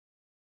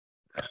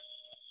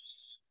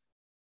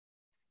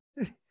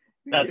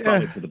 That's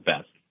probably for the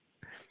best.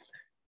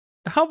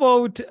 How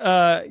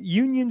about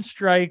union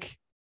strike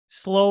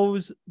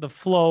slows the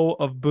flow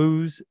of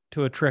booze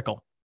to a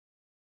trickle?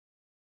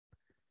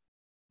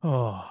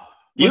 Oh,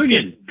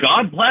 union,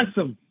 God bless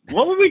them.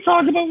 What were we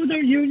talking about with our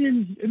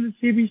unions in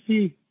the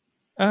CBC?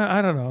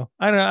 I don't know.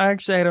 I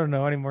don't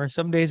know anymore.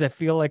 Some days I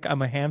feel like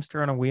I'm a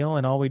hamster on a wheel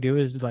and all we do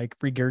is like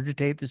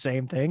regurgitate the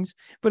same things,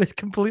 but it's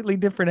completely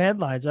different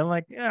headlines. I'm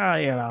like,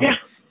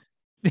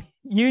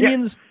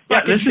 unions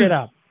fucking shit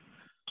up.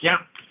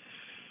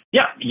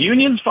 Yeah,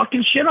 unions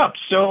fucking shit up.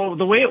 So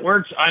the way it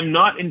works, I'm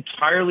not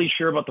entirely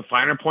sure about the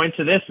finer points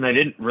of this, and I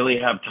didn't really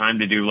have time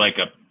to do like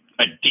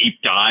a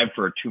deep dive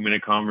for a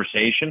 2-minute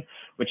conversation,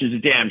 which is a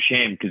damn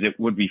shame because it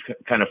would be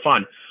kind of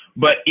fun.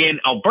 But in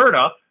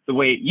Alberta, the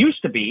way it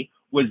used to be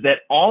was that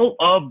all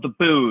of the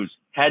booze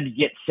had to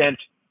get sent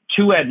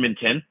to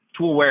Edmonton,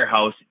 to a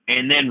warehouse,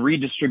 and then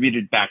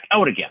redistributed back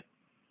out again.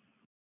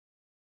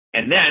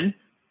 And then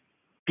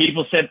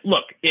people said,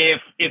 look,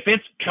 if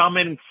it's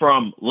coming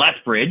from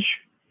Lethbridge,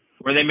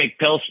 where they make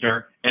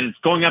Pilsner, and it's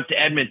going up to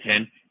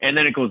Edmonton, and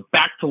then it goes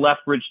back to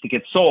Lethbridge to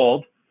get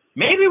sold,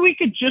 maybe we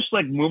could just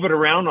like move it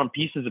around on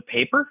pieces of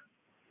paper.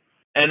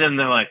 And then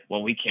they're like,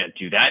 well, we can't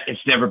do that.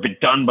 It's never been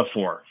done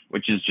before,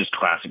 which is just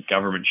classic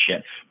government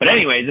shit. But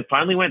anyways, it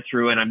finally went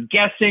through, and I'm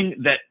guessing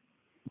that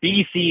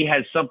BC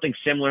has something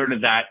similar to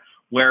that,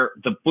 where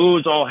the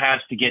booze all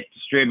has to get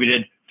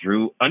distributed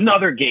through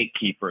another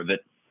gatekeeper that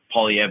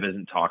Poilievre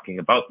isn't talking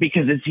about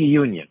because it's a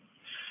union.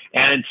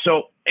 And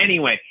so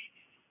anyway,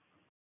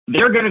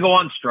 they're going to go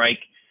on strike.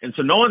 And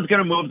so no one's going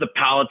to move the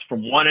pallets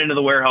from one end of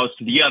the warehouse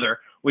to the other,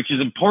 which is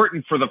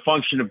important for the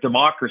function of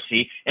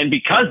democracy. And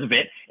because of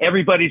it,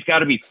 everybody's got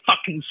to be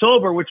fucking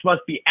sober, which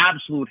must be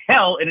absolute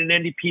hell in an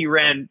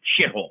NDP-ran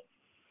shithole.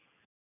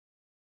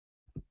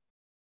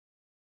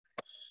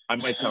 I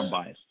might sound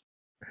biased.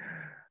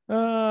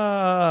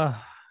 Uh,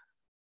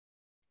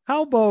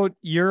 how about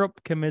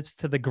Europe commits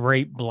to the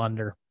great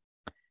blunder?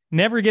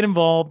 Never get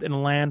involved in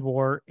a land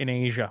war in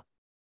Asia.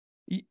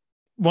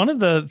 One of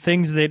the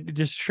things that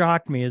just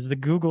shocked me is the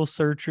Google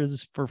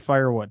searches for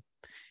firewood.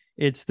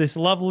 It's this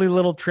lovely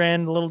little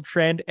trend,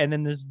 and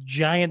then this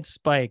giant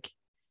spike.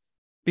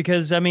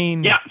 Because, I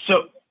mean, yeah,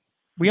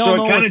 we all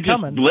know what's just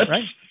coming, blips.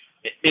 right?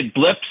 It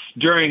blips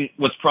during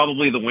what's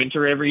probably the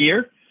winter every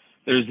year.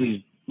 There's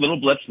these little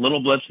blips,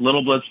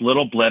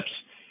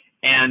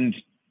 and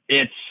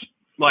it's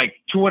like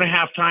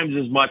 2.5 times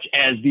as much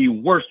as the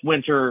worst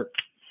winter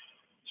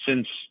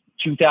since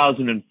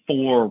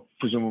 2004,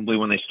 presumably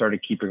when they started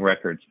keeping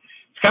records.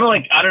 It's kind of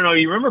like, I don't know,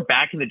 you remember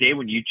back in the day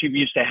when YouTube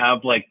used to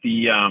have like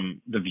the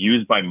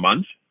views by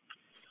month?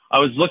 I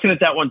was looking at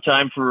that one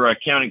time for a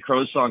Counting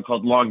Crows song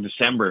called Long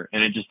December,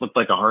 and it just looked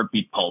like a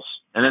heartbeat pulse.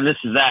 And then this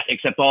is that,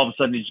 except all of a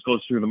sudden it just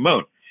goes through the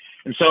moon.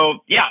 And so,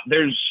 yeah,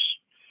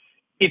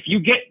 if you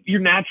get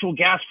your natural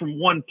gas from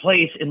one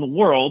place in the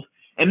world,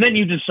 and then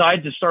you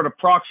decide to start a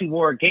proxy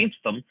war against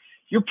them,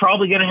 you're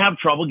probably going to have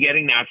trouble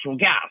getting natural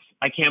gas.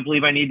 I can't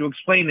believe I need to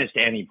explain this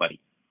to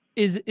anybody.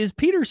 Is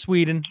Peter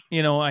Sweden,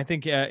 I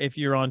think if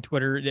you're on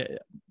Twitter,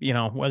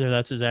 whether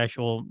that's his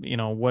actual,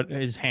 what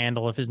his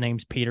handle, if his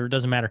name's Peter, it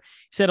doesn't matter.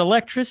 He said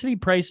electricity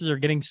prices are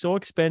getting so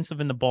expensive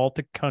in the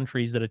Baltic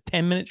countries that a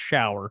 10-minute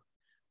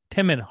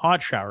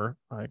hot shower,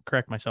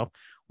 correct myself,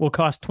 will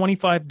cost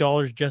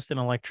 $25 just in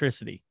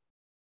electricity.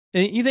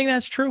 You think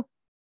that's true?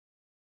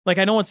 Like,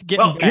 I know it's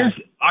getting bad.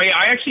 I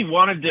actually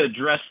wanted to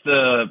address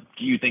do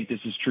you think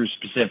this is true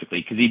specifically?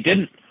 Because he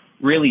didn't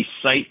really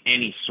cite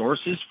any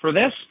sources for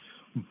this.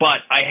 But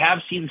I have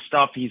seen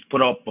stuff he's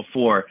put out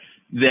before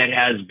that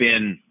has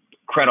been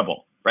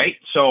credible, right?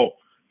 So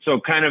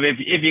kind of if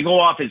you go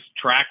off his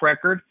track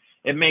record,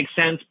 it makes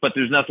sense, but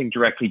there's nothing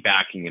directly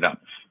backing it up.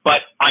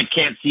 But I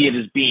can't see it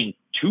as being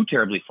too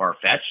terribly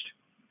far-fetched.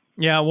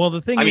 Yeah, well,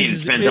 the thing is,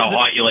 it depends how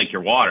hot you like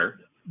your water.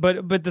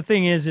 But the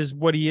thing is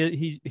what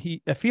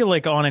he I feel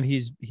like on it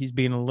he's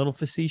being a little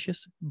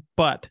facetious.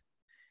 But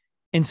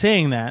in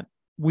saying that,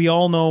 we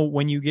all know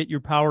when you get your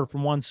power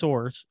from one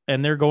source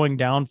and they're going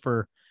down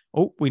for,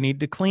 oh, we need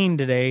to clean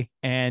today,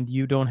 and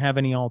you don't have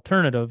any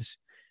alternatives,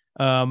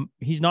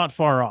 he's not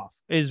far off,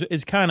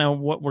 is kind of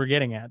what we're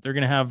getting at. They're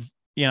going to have,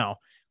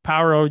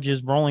 power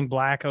outages, rolling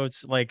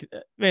blackouts. Like,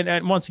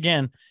 and once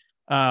again,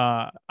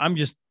 I'm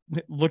just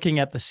looking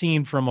at the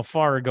scene from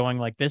afar going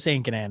like, this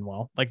ain't going to end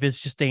well. Like, this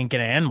just ain't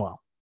going to end well.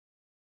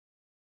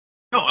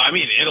 No, I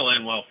mean, it'll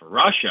end well for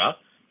Russia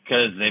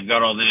because they've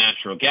got all the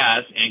natural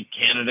gas, and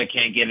Canada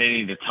can't get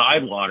any of the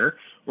Tidewater.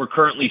 We're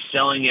currently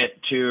selling it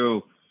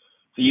to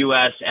the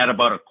U.S. at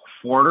about a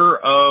quarter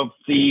of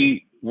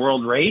the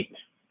world rate.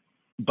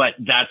 But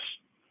that's,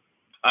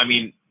 I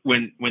mean,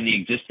 when the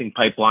existing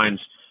pipelines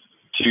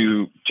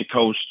to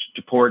coast,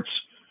 to ports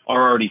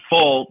are already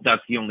full,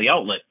 that's the only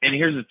outlet. And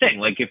here's the thing,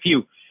 like if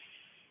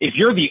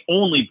you're the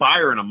only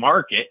buyer in a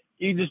market,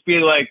 you just be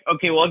like,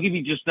 okay, well, I'll give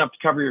you just enough to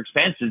cover your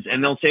expenses.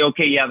 And they'll say,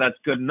 okay, yeah, that's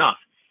good enough.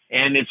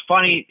 And it's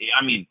funny,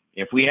 I mean,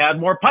 if we had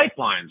more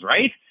pipelines,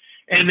 right?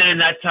 And then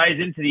that ties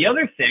into the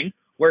other thing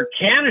where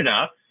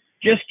Canada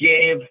just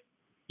gave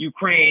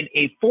Ukraine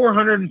a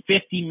 $450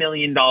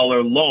 million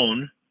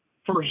loan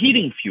for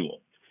heating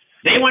fuel.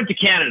 They went to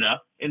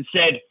Canada and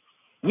said,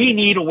 we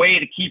need a way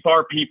to keep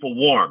our people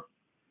warm.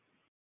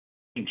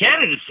 And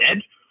Canada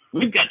said,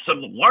 we've got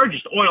some of the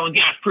largest oil and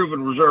gas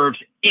proven reserves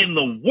in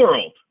the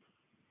world,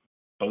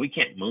 but we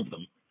can't move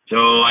them.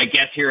 So I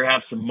guess here,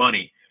 have some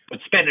money, but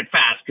spend it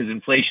fast because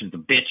inflation's a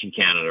bitch in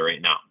Canada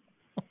right now.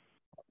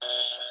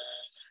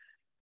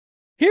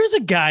 Here's a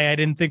guy I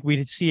didn't think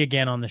we'd see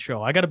again on the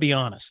show. I got to be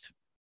honest.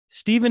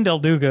 Stephen Del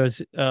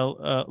Duca's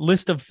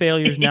list of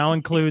failures now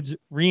includes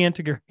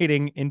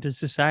reintegrating into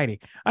society.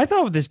 I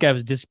thought this guy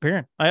was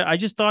disappearing. I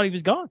just thought he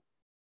was gone.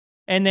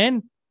 And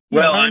then he's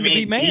running to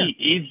be mayor.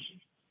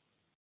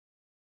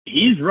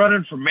 He's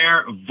running for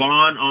mayor of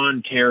Vaughan,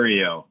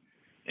 Ontario.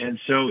 And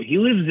so he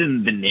lives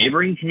in the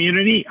neighboring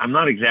community. I'm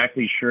not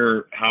exactly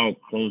sure how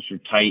close or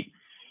tight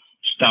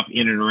stuff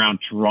in and around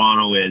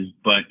Toronto is,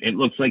 but it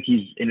looks like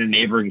he's in a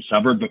neighboring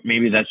suburb, but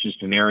maybe that's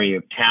just an area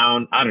of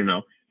town. I don't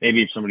know.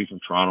 Maybe if somebody from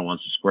Toronto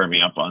wants to square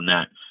me up on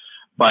that,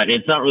 but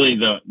it's not really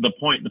the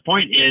point. The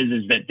point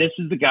is that this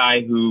is the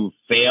guy who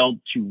failed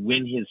to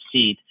win his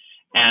seat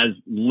as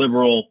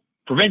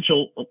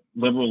provincial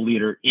liberal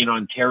leader in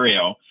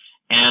Ontario.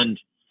 And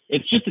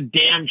it's just a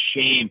damn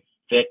shame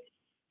that,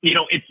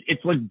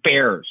 it's like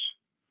bears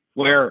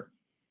where,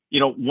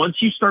 once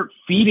you start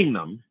feeding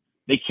them,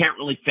 they can't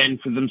really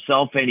fend for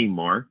themselves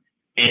anymore.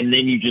 And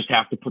then you just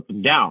have to put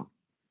them down.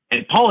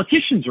 And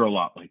politicians are a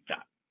lot like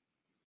that.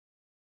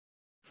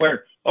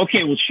 Where,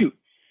 okay, well, shoot,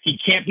 he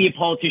can't be a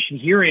politician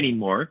here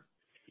anymore.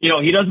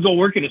 He doesn't go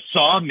work at a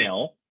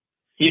sawmill.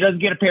 He doesn't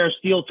get a pair of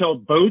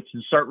steel-toed boots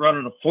and start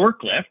running a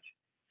forklift.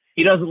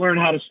 He doesn't learn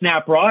how to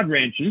snap rod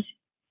wrenches.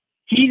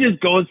 He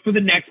just goes for the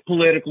next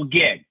political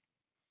gig.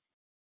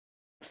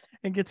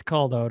 And gets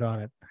called out on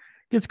it.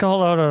 Gets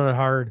called out on it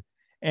hard.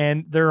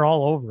 And they're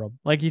all over him.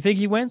 Like, you think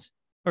he wins?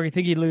 or you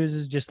think he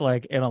loses just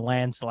like in a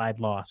landslide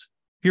loss?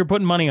 If you're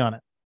putting money on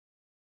it.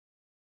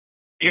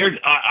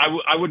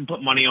 I wouldn't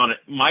put money on it.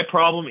 My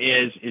problem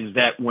is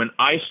that when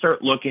I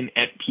start looking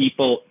at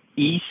people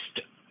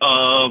east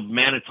of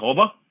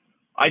Manitoba,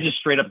 I just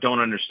straight up don't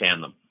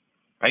understand them,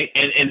 right?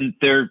 And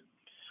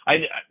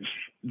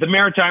the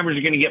Maritimers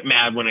are going to get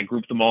mad when I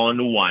group them all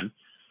into one,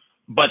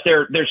 but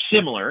they're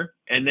similar.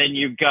 And then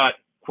you've got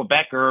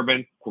Quebec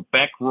urban,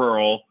 Quebec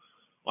rural,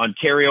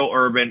 Ontario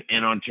urban,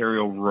 and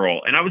Ontario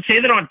rural. And I would say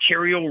that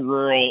Ontario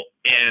rural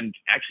and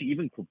actually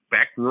even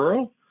Quebec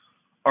rural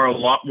are a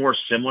lot more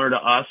similar to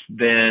us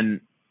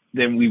than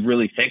we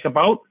really think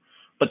about.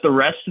 But the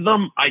rest of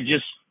them,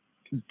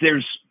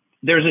 there's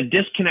a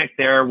disconnect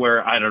there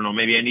where I don't know,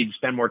 maybe I need to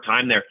spend more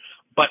time there.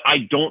 But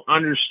I don't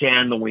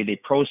understand the way they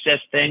process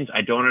things.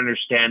 I don't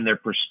understand their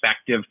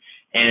perspective,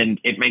 and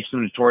it makes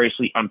them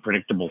notoriously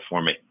unpredictable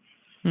for me.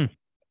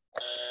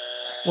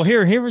 Well,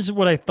 here was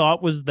what I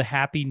thought was the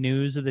happy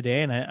news of the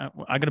day. And I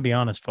got to be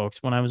honest,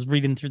 folks, when I was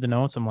reading through the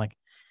notes, I'm like,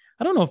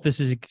 I don't know if this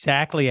is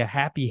exactly a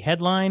happy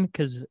headline,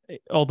 because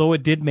although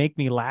it did make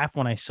me laugh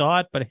when I saw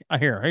it, but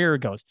here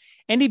it goes.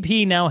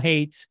 NDP now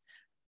hates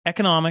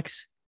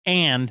economics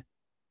and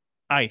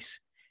ice.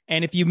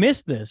 And if you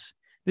missed this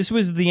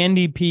was the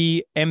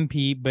NDP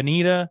MP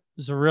Benita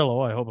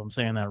Zarillo. I hope I'm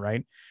saying that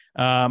right.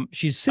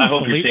 She's since I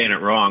hope you're saying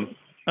it wrong.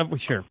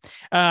 Sure.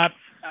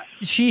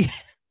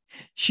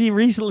 She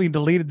recently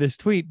deleted this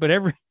tweet,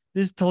 but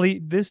this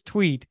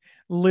tweet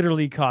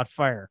literally caught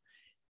fire.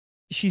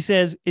 She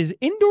says, "Is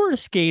indoor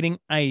skating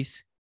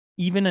ice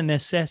even a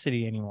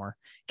necessity anymore?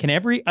 Can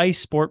every ice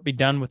sport be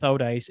done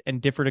without ice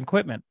and different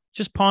equipment?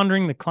 Just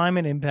pondering the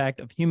climate impact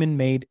of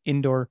human-made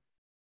indoor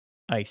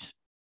ice."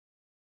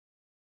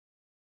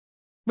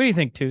 What do you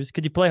think, Twos?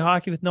 Could you play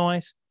hockey with no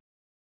ice?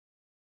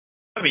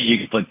 I mean, you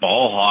could play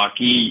ball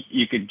hockey.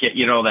 You could get,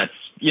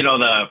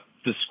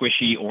 the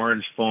squishy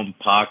orange foam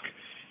puck.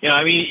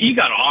 I mean, you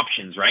got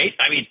options, right?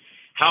 I mean,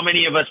 how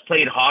many of us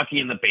played hockey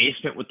in the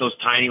basement with those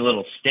tiny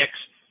little sticks?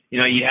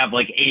 You have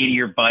like 80 of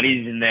your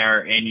buddies in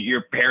there, and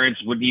your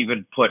parents wouldn't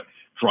even put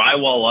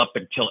drywall up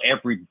until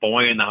every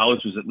boy in the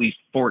house was at least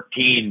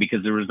 14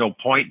 because there was no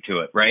point to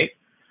it, right?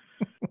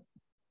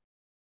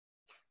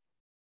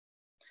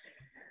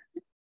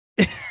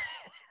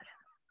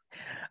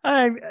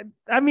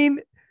 I mean,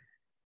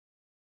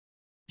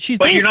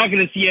 but you're not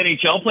going to see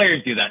NHL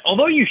players do that.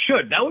 Although you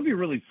should. That would be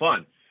really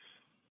fun.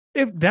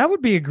 That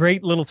would be a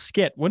great little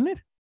skit, wouldn't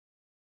it?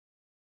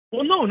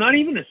 Well, no, not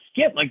even a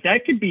skit. Like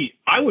that could be,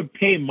 I would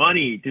pay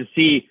money to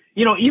see,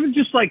 even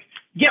just like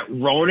get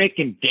Roenick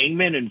and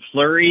Dingman and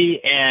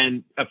Fleury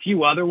and a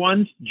few other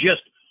ones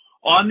just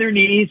on their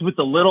knees with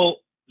the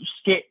little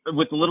sticks and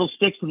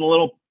the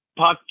little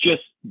puck,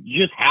 just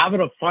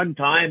having a fun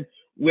time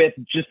with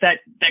just that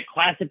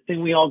classic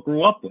thing we all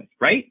grew up with,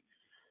 right?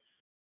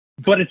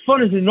 But it's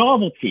fun as a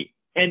novelty.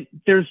 And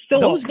there's still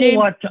those a games,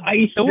 whole lot to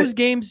ice. Those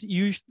games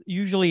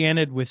usually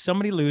ended with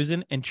somebody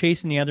losing and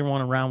chasing the other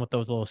one around with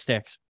those little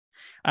sticks.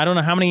 I don't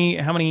know how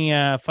many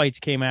fights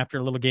came after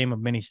a little game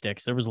of mini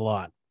sticks. There was a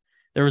lot.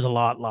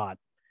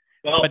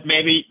 Well, but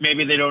maybe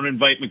they don't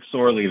invite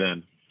McSorley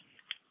then.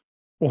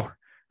 Or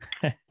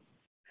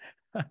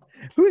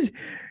who's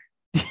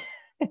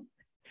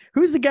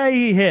the guy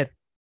he hit?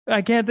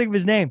 I can't think of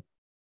his name.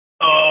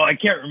 Oh, I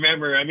can't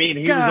remember. I mean,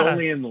 he was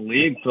only in the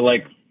league for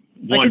like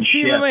one I can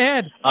see him in my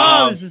head.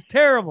 This is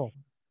terrible.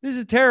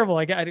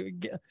 I got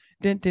it.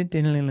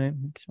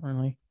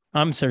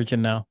 I'm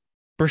searching now.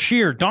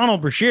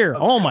 Donald Brashear.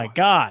 Oh my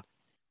God.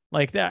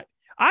 Like that.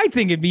 I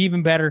think it'd be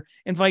even better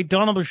invite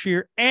Donald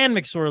Brashear and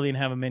McSorley and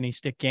have a mini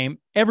stick game.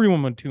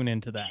 Everyone would tune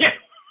into that. Yeah.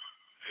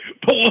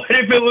 But what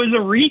if it was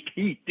a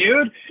repeat,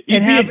 dude?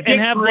 And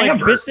have like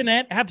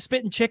Bissonnette, have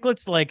Spittin'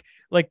 Chicklets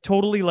like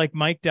totally like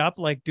mic'd up,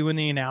 like doing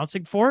the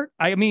announcing for it.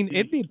 I mean,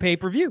 it'd be a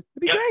pay-per-view.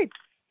 It'd be great.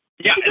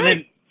 Yeah,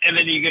 and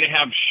then you're gonna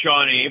have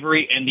Sean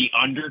Avery and The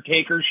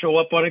Undertaker show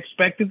up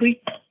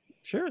unexpectedly.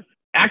 Sure.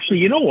 Actually,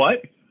 you know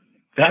what?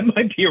 That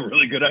might be a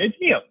really good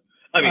idea.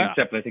 I mean,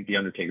 except I think The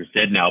Undertaker's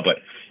dead now, but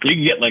you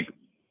can get like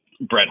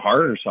Bret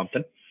Hart or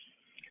something.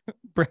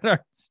 Bret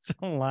Hart's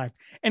still alive.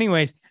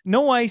 Anyways,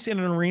 no ice in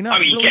an arena. I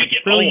mean, you can't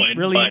get Owen,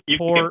 really but you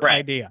poor can get Bret.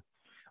 idea.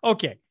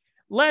 Okay,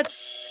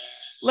 let's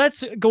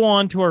go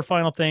on to our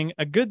final thing.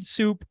 A good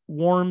soup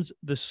warms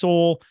the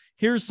soul.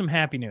 Here's some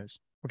happy news.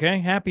 Okay,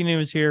 happy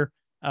news here.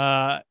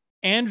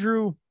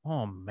 Andrew,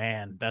 oh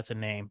man, that's a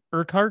name.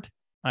 Urquhart.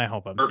 I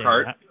hope I'm saying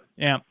that.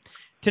 Yeah.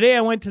 Today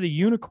I went to the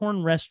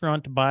Unicorn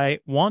restaurant to buy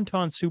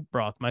wonton soup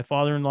broth. My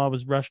father-in-law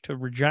was rushed to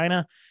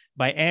Regina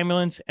by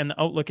ambulance, and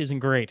the outlook isn't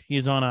great. He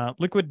is on a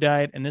liquid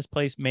diet, and this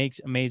place makes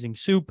amazing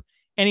soup.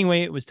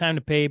 Anyway, it was time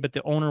to pay, but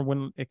the owner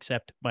wouldn't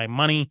accept my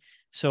money.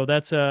 So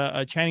that's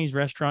a Chinese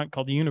restaurant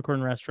called the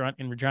Unicorn Restaurant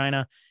in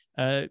Regina,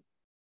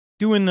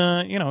 doing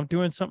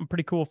something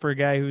pretty cool for a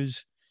guy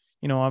who's,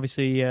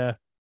 obviously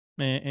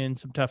in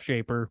some tough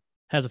shape or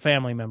has a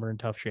family member in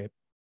tough shape.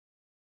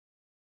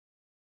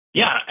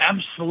 Yeah,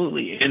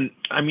 absolutely. And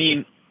I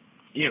mean,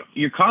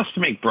 your cost to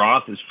make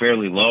broth is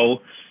fairly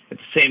low. At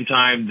the same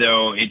time,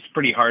 though, it's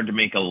pretty hard to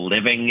make a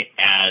living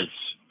as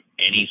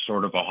any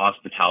sort of a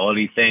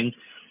hospitality thing,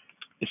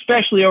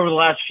 especially over the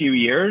last few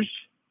years.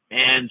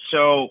 And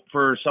so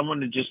for someone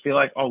to just be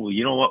like, oh, well,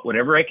 you know what,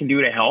 whatever I can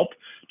do to help,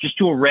 just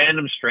to a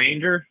random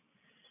stranger,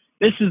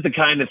 this is the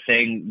kind of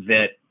thing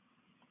that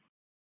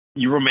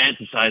you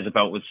romanticize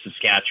about with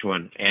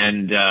Saskatchewan.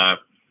 And,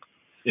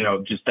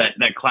 just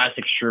that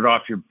classic shirt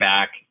off your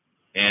back.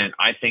 And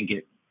I think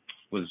it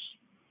was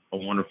a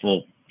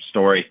wonderful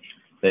story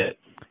that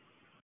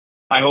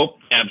I hope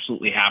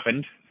absolutely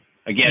happened.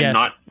 Again, Yes.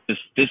 not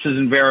this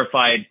isn't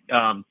verified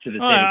to the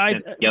same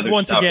extent the other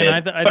once stuff again, is,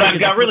 I but think I've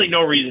got really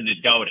no reason to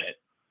doubt it,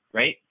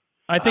 right?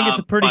 I think it's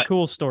a pretty but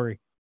cool story.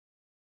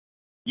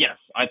 Yes,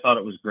 I thought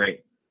it was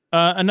great.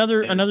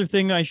 Another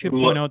thing I should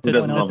point out who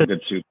doesn't love a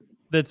good soup?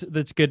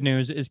 that's good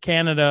news is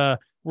Canada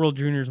World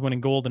Juniors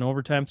winning gold in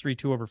overtime,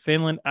 3-2 over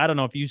Finland. I don't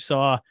know if you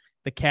saw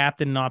the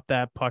captain knock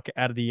that puck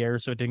out of the air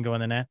so it didn't go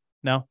in the net.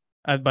 No,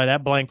 by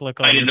that blank look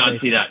on I did your not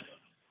face. see that.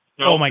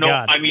 Oh my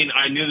God! I mean,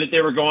 I knew that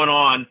they were going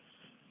on,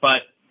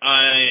 but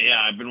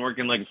I've been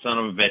working like a son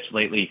of a bitch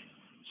lately.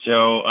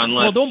 So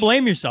well, don't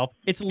blame yourself.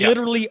 It's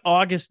literally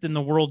August and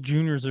the World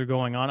Juniors are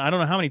going on. I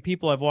don't know how many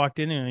people I've walked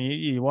in and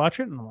you watch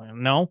it, and I'm like,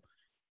 no.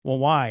 Well,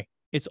 why?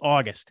 It's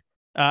August.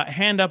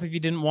 Hand up if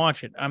you didn't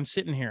watch it. I'm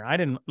sitting here. I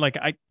didn't like.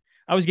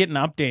 I was getting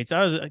updates.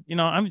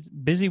 I'm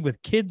busy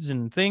with kids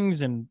and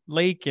things and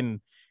lake and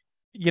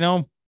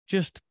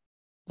just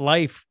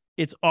life.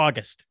 It's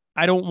August.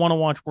 I don't want to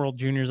watch World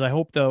Juniors. I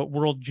hope the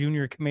World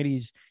Junior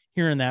Committee's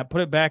hearing that. Put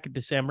it back in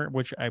December,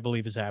 which I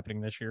believe is happening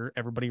this year.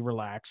 Everybody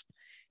relax.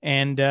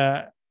 And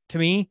to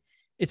me,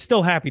 it's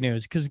still happy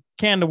news because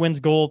Canada wins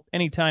gold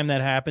anytime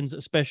that happens,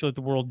 especially at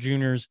the World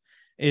Juniors,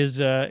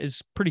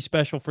 is pretty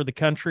special for the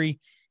country.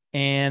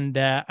 And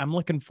I'm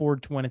looking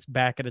forward to when it's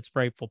back at its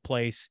rightful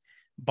place,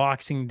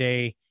 Boxing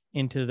Day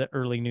into the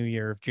early new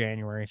year of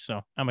January.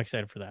 So I'm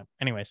excited for that.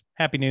 Anyways,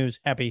 happy news.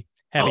 Happy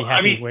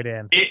way to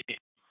end.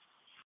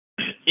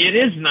 It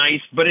is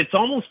nice, but it's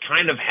almost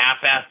kind of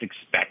half-assed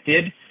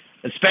expected,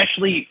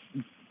 especially,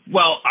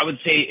 I would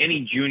say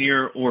any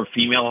junior or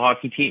female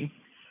hockey team,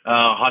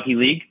 hockey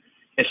league,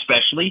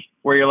 especially,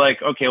 where you're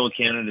like, okay, well,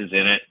 Canada's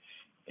in it.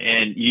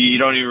 And you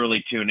don't even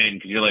really tune in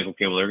because you're like,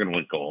 okay, well, they're going to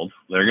win gold.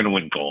 They're going to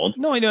win gold.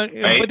 No, I don't.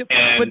 Right?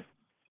 But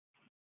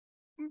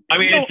I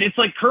mean, it's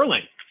like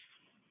curling.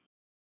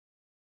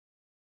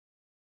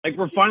 Like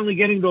we're finally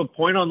getting to a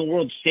point on the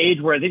world stage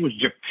where I think it was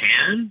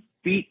Japan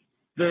beat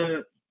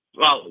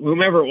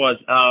whomever it was.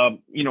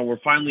 We're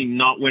finally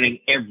not winning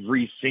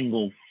every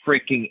single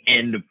freaking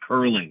end of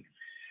curling,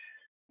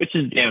 which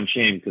is a damn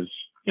shame because,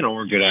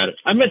 we're good at it.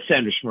 I met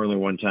Sandra Schmirler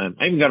one time.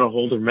 I even got a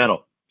Holder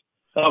medal.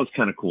 That was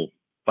kind of cool.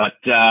 But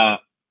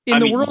in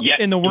the world,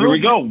 here we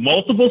go.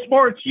 Multiple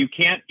sports. You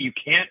can't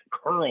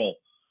curl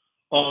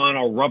on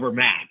a rubber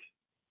mat.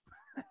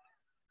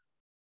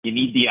 You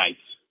need the ice.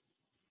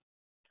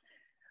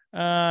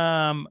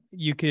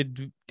 You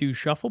could do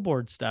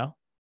shuffleboard style.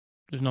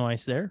 There's no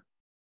ice there.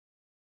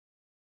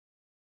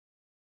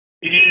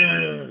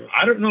 Yeah,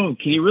 I don't know.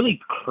 Can you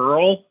really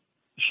curl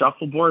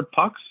shuffleboard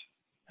pucks?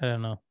 I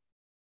don't know.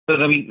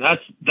 But I mean,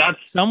 that's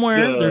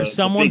somewhere there's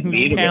someone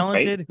who's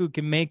talented right? who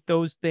can make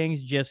those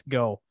things just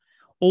go.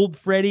 Old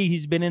Freddie,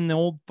 he's been in the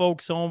old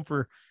folks home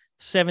for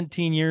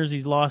 17 years.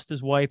 He's lost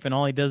his wife, and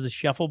all he does is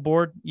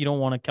shuffleboard. You don't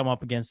want to come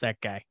up against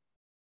that guy.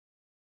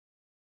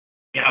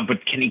 Yeah,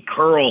 but can he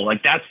curl?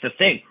 Like, that's the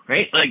thing,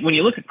 right? Like, when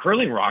you look at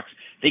curling rocks,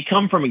 they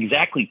come from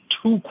exactly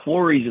 2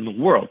 quarries in the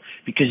world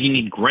because you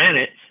need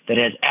granite that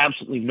has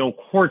absolutely no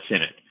quartz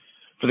in it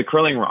for the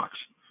curling rocks.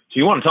 So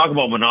you want to talk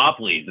about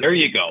monopolies. There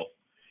you go.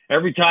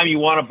 Every time you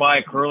want to buy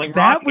a curling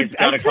rock, it's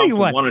got to come from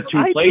one or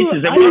two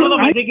places. And one of them,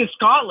 I think, is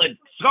Scotland.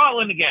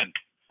 Scotland again.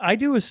 I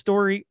do a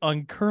story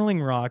on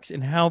curling rocks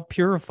and how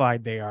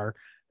purified they are.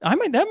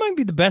 That might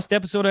be the best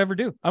episode I ever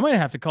do. I might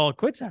have to call it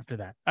quits after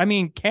that. I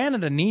mean,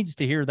 Canada needs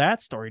to hear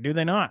that story, do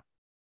they not?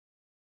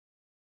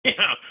 Yeah.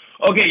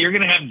 Okay, you're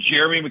going to have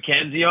Jeremy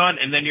McKenzie on,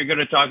 and then you're going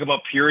to talk about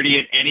purity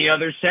in any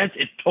other sense.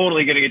 It's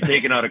totally going to get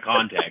taken out of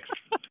context.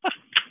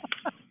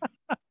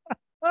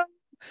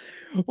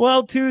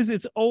 Well, Tews,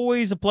 it's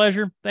always a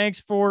pleasure.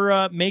 Thanks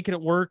for making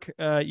it work.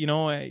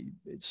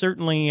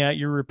 Certainly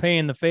you're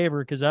repaying the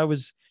favor because I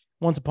was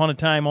once upon a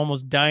time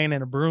almost dying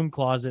in a broom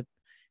closet,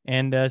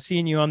 and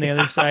seeing you on the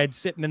other side,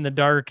 sitting in the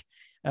dark,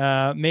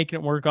 making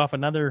it work off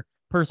another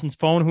person's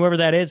phone, whoever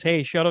that is.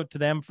 Hey, shout out to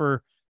them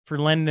for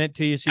lending it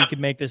to you so you could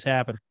make this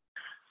happen.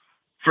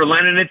 For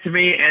lending it to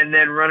me and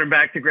then running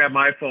back to grab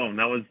my phone.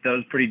 That was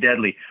pretty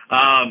deadly.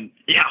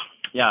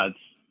 It's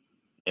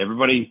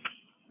everybody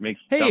makes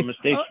dumb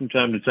mistakes from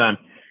time to time.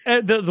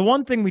 The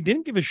one thing we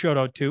didn't give a shout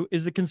out to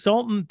is the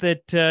consultant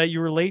that you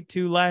were late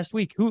to last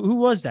week. Who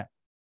was that?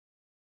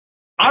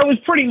 I was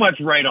pretty much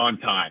right on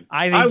time.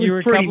 I think you were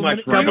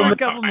a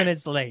couple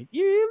minutes late.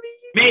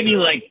 Maybe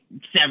like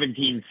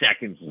 17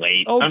 seconds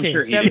late. Okay, I'm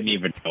sure he didn't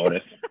even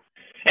notice.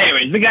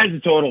 Anyways, the guy's a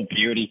total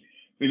beauty.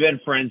 We've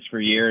been friends for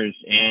years,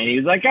 and he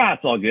was like,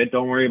 it's all good.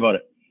 Don't worry about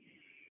it.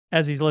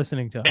 as he's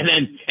listening to us. And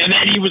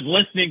then he was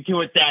listening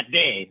to it that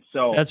day.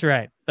 So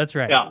That's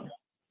right. Yeah.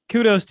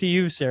 Kudos to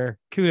you, sir.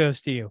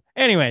 Kudos to you.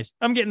 Anyways,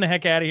 I'm getting the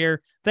heck out of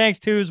here. Thanks,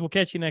 Twos. We'll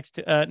catch you next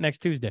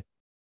Tuesday.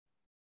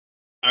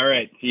 All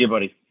right. See you,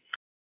 buddy.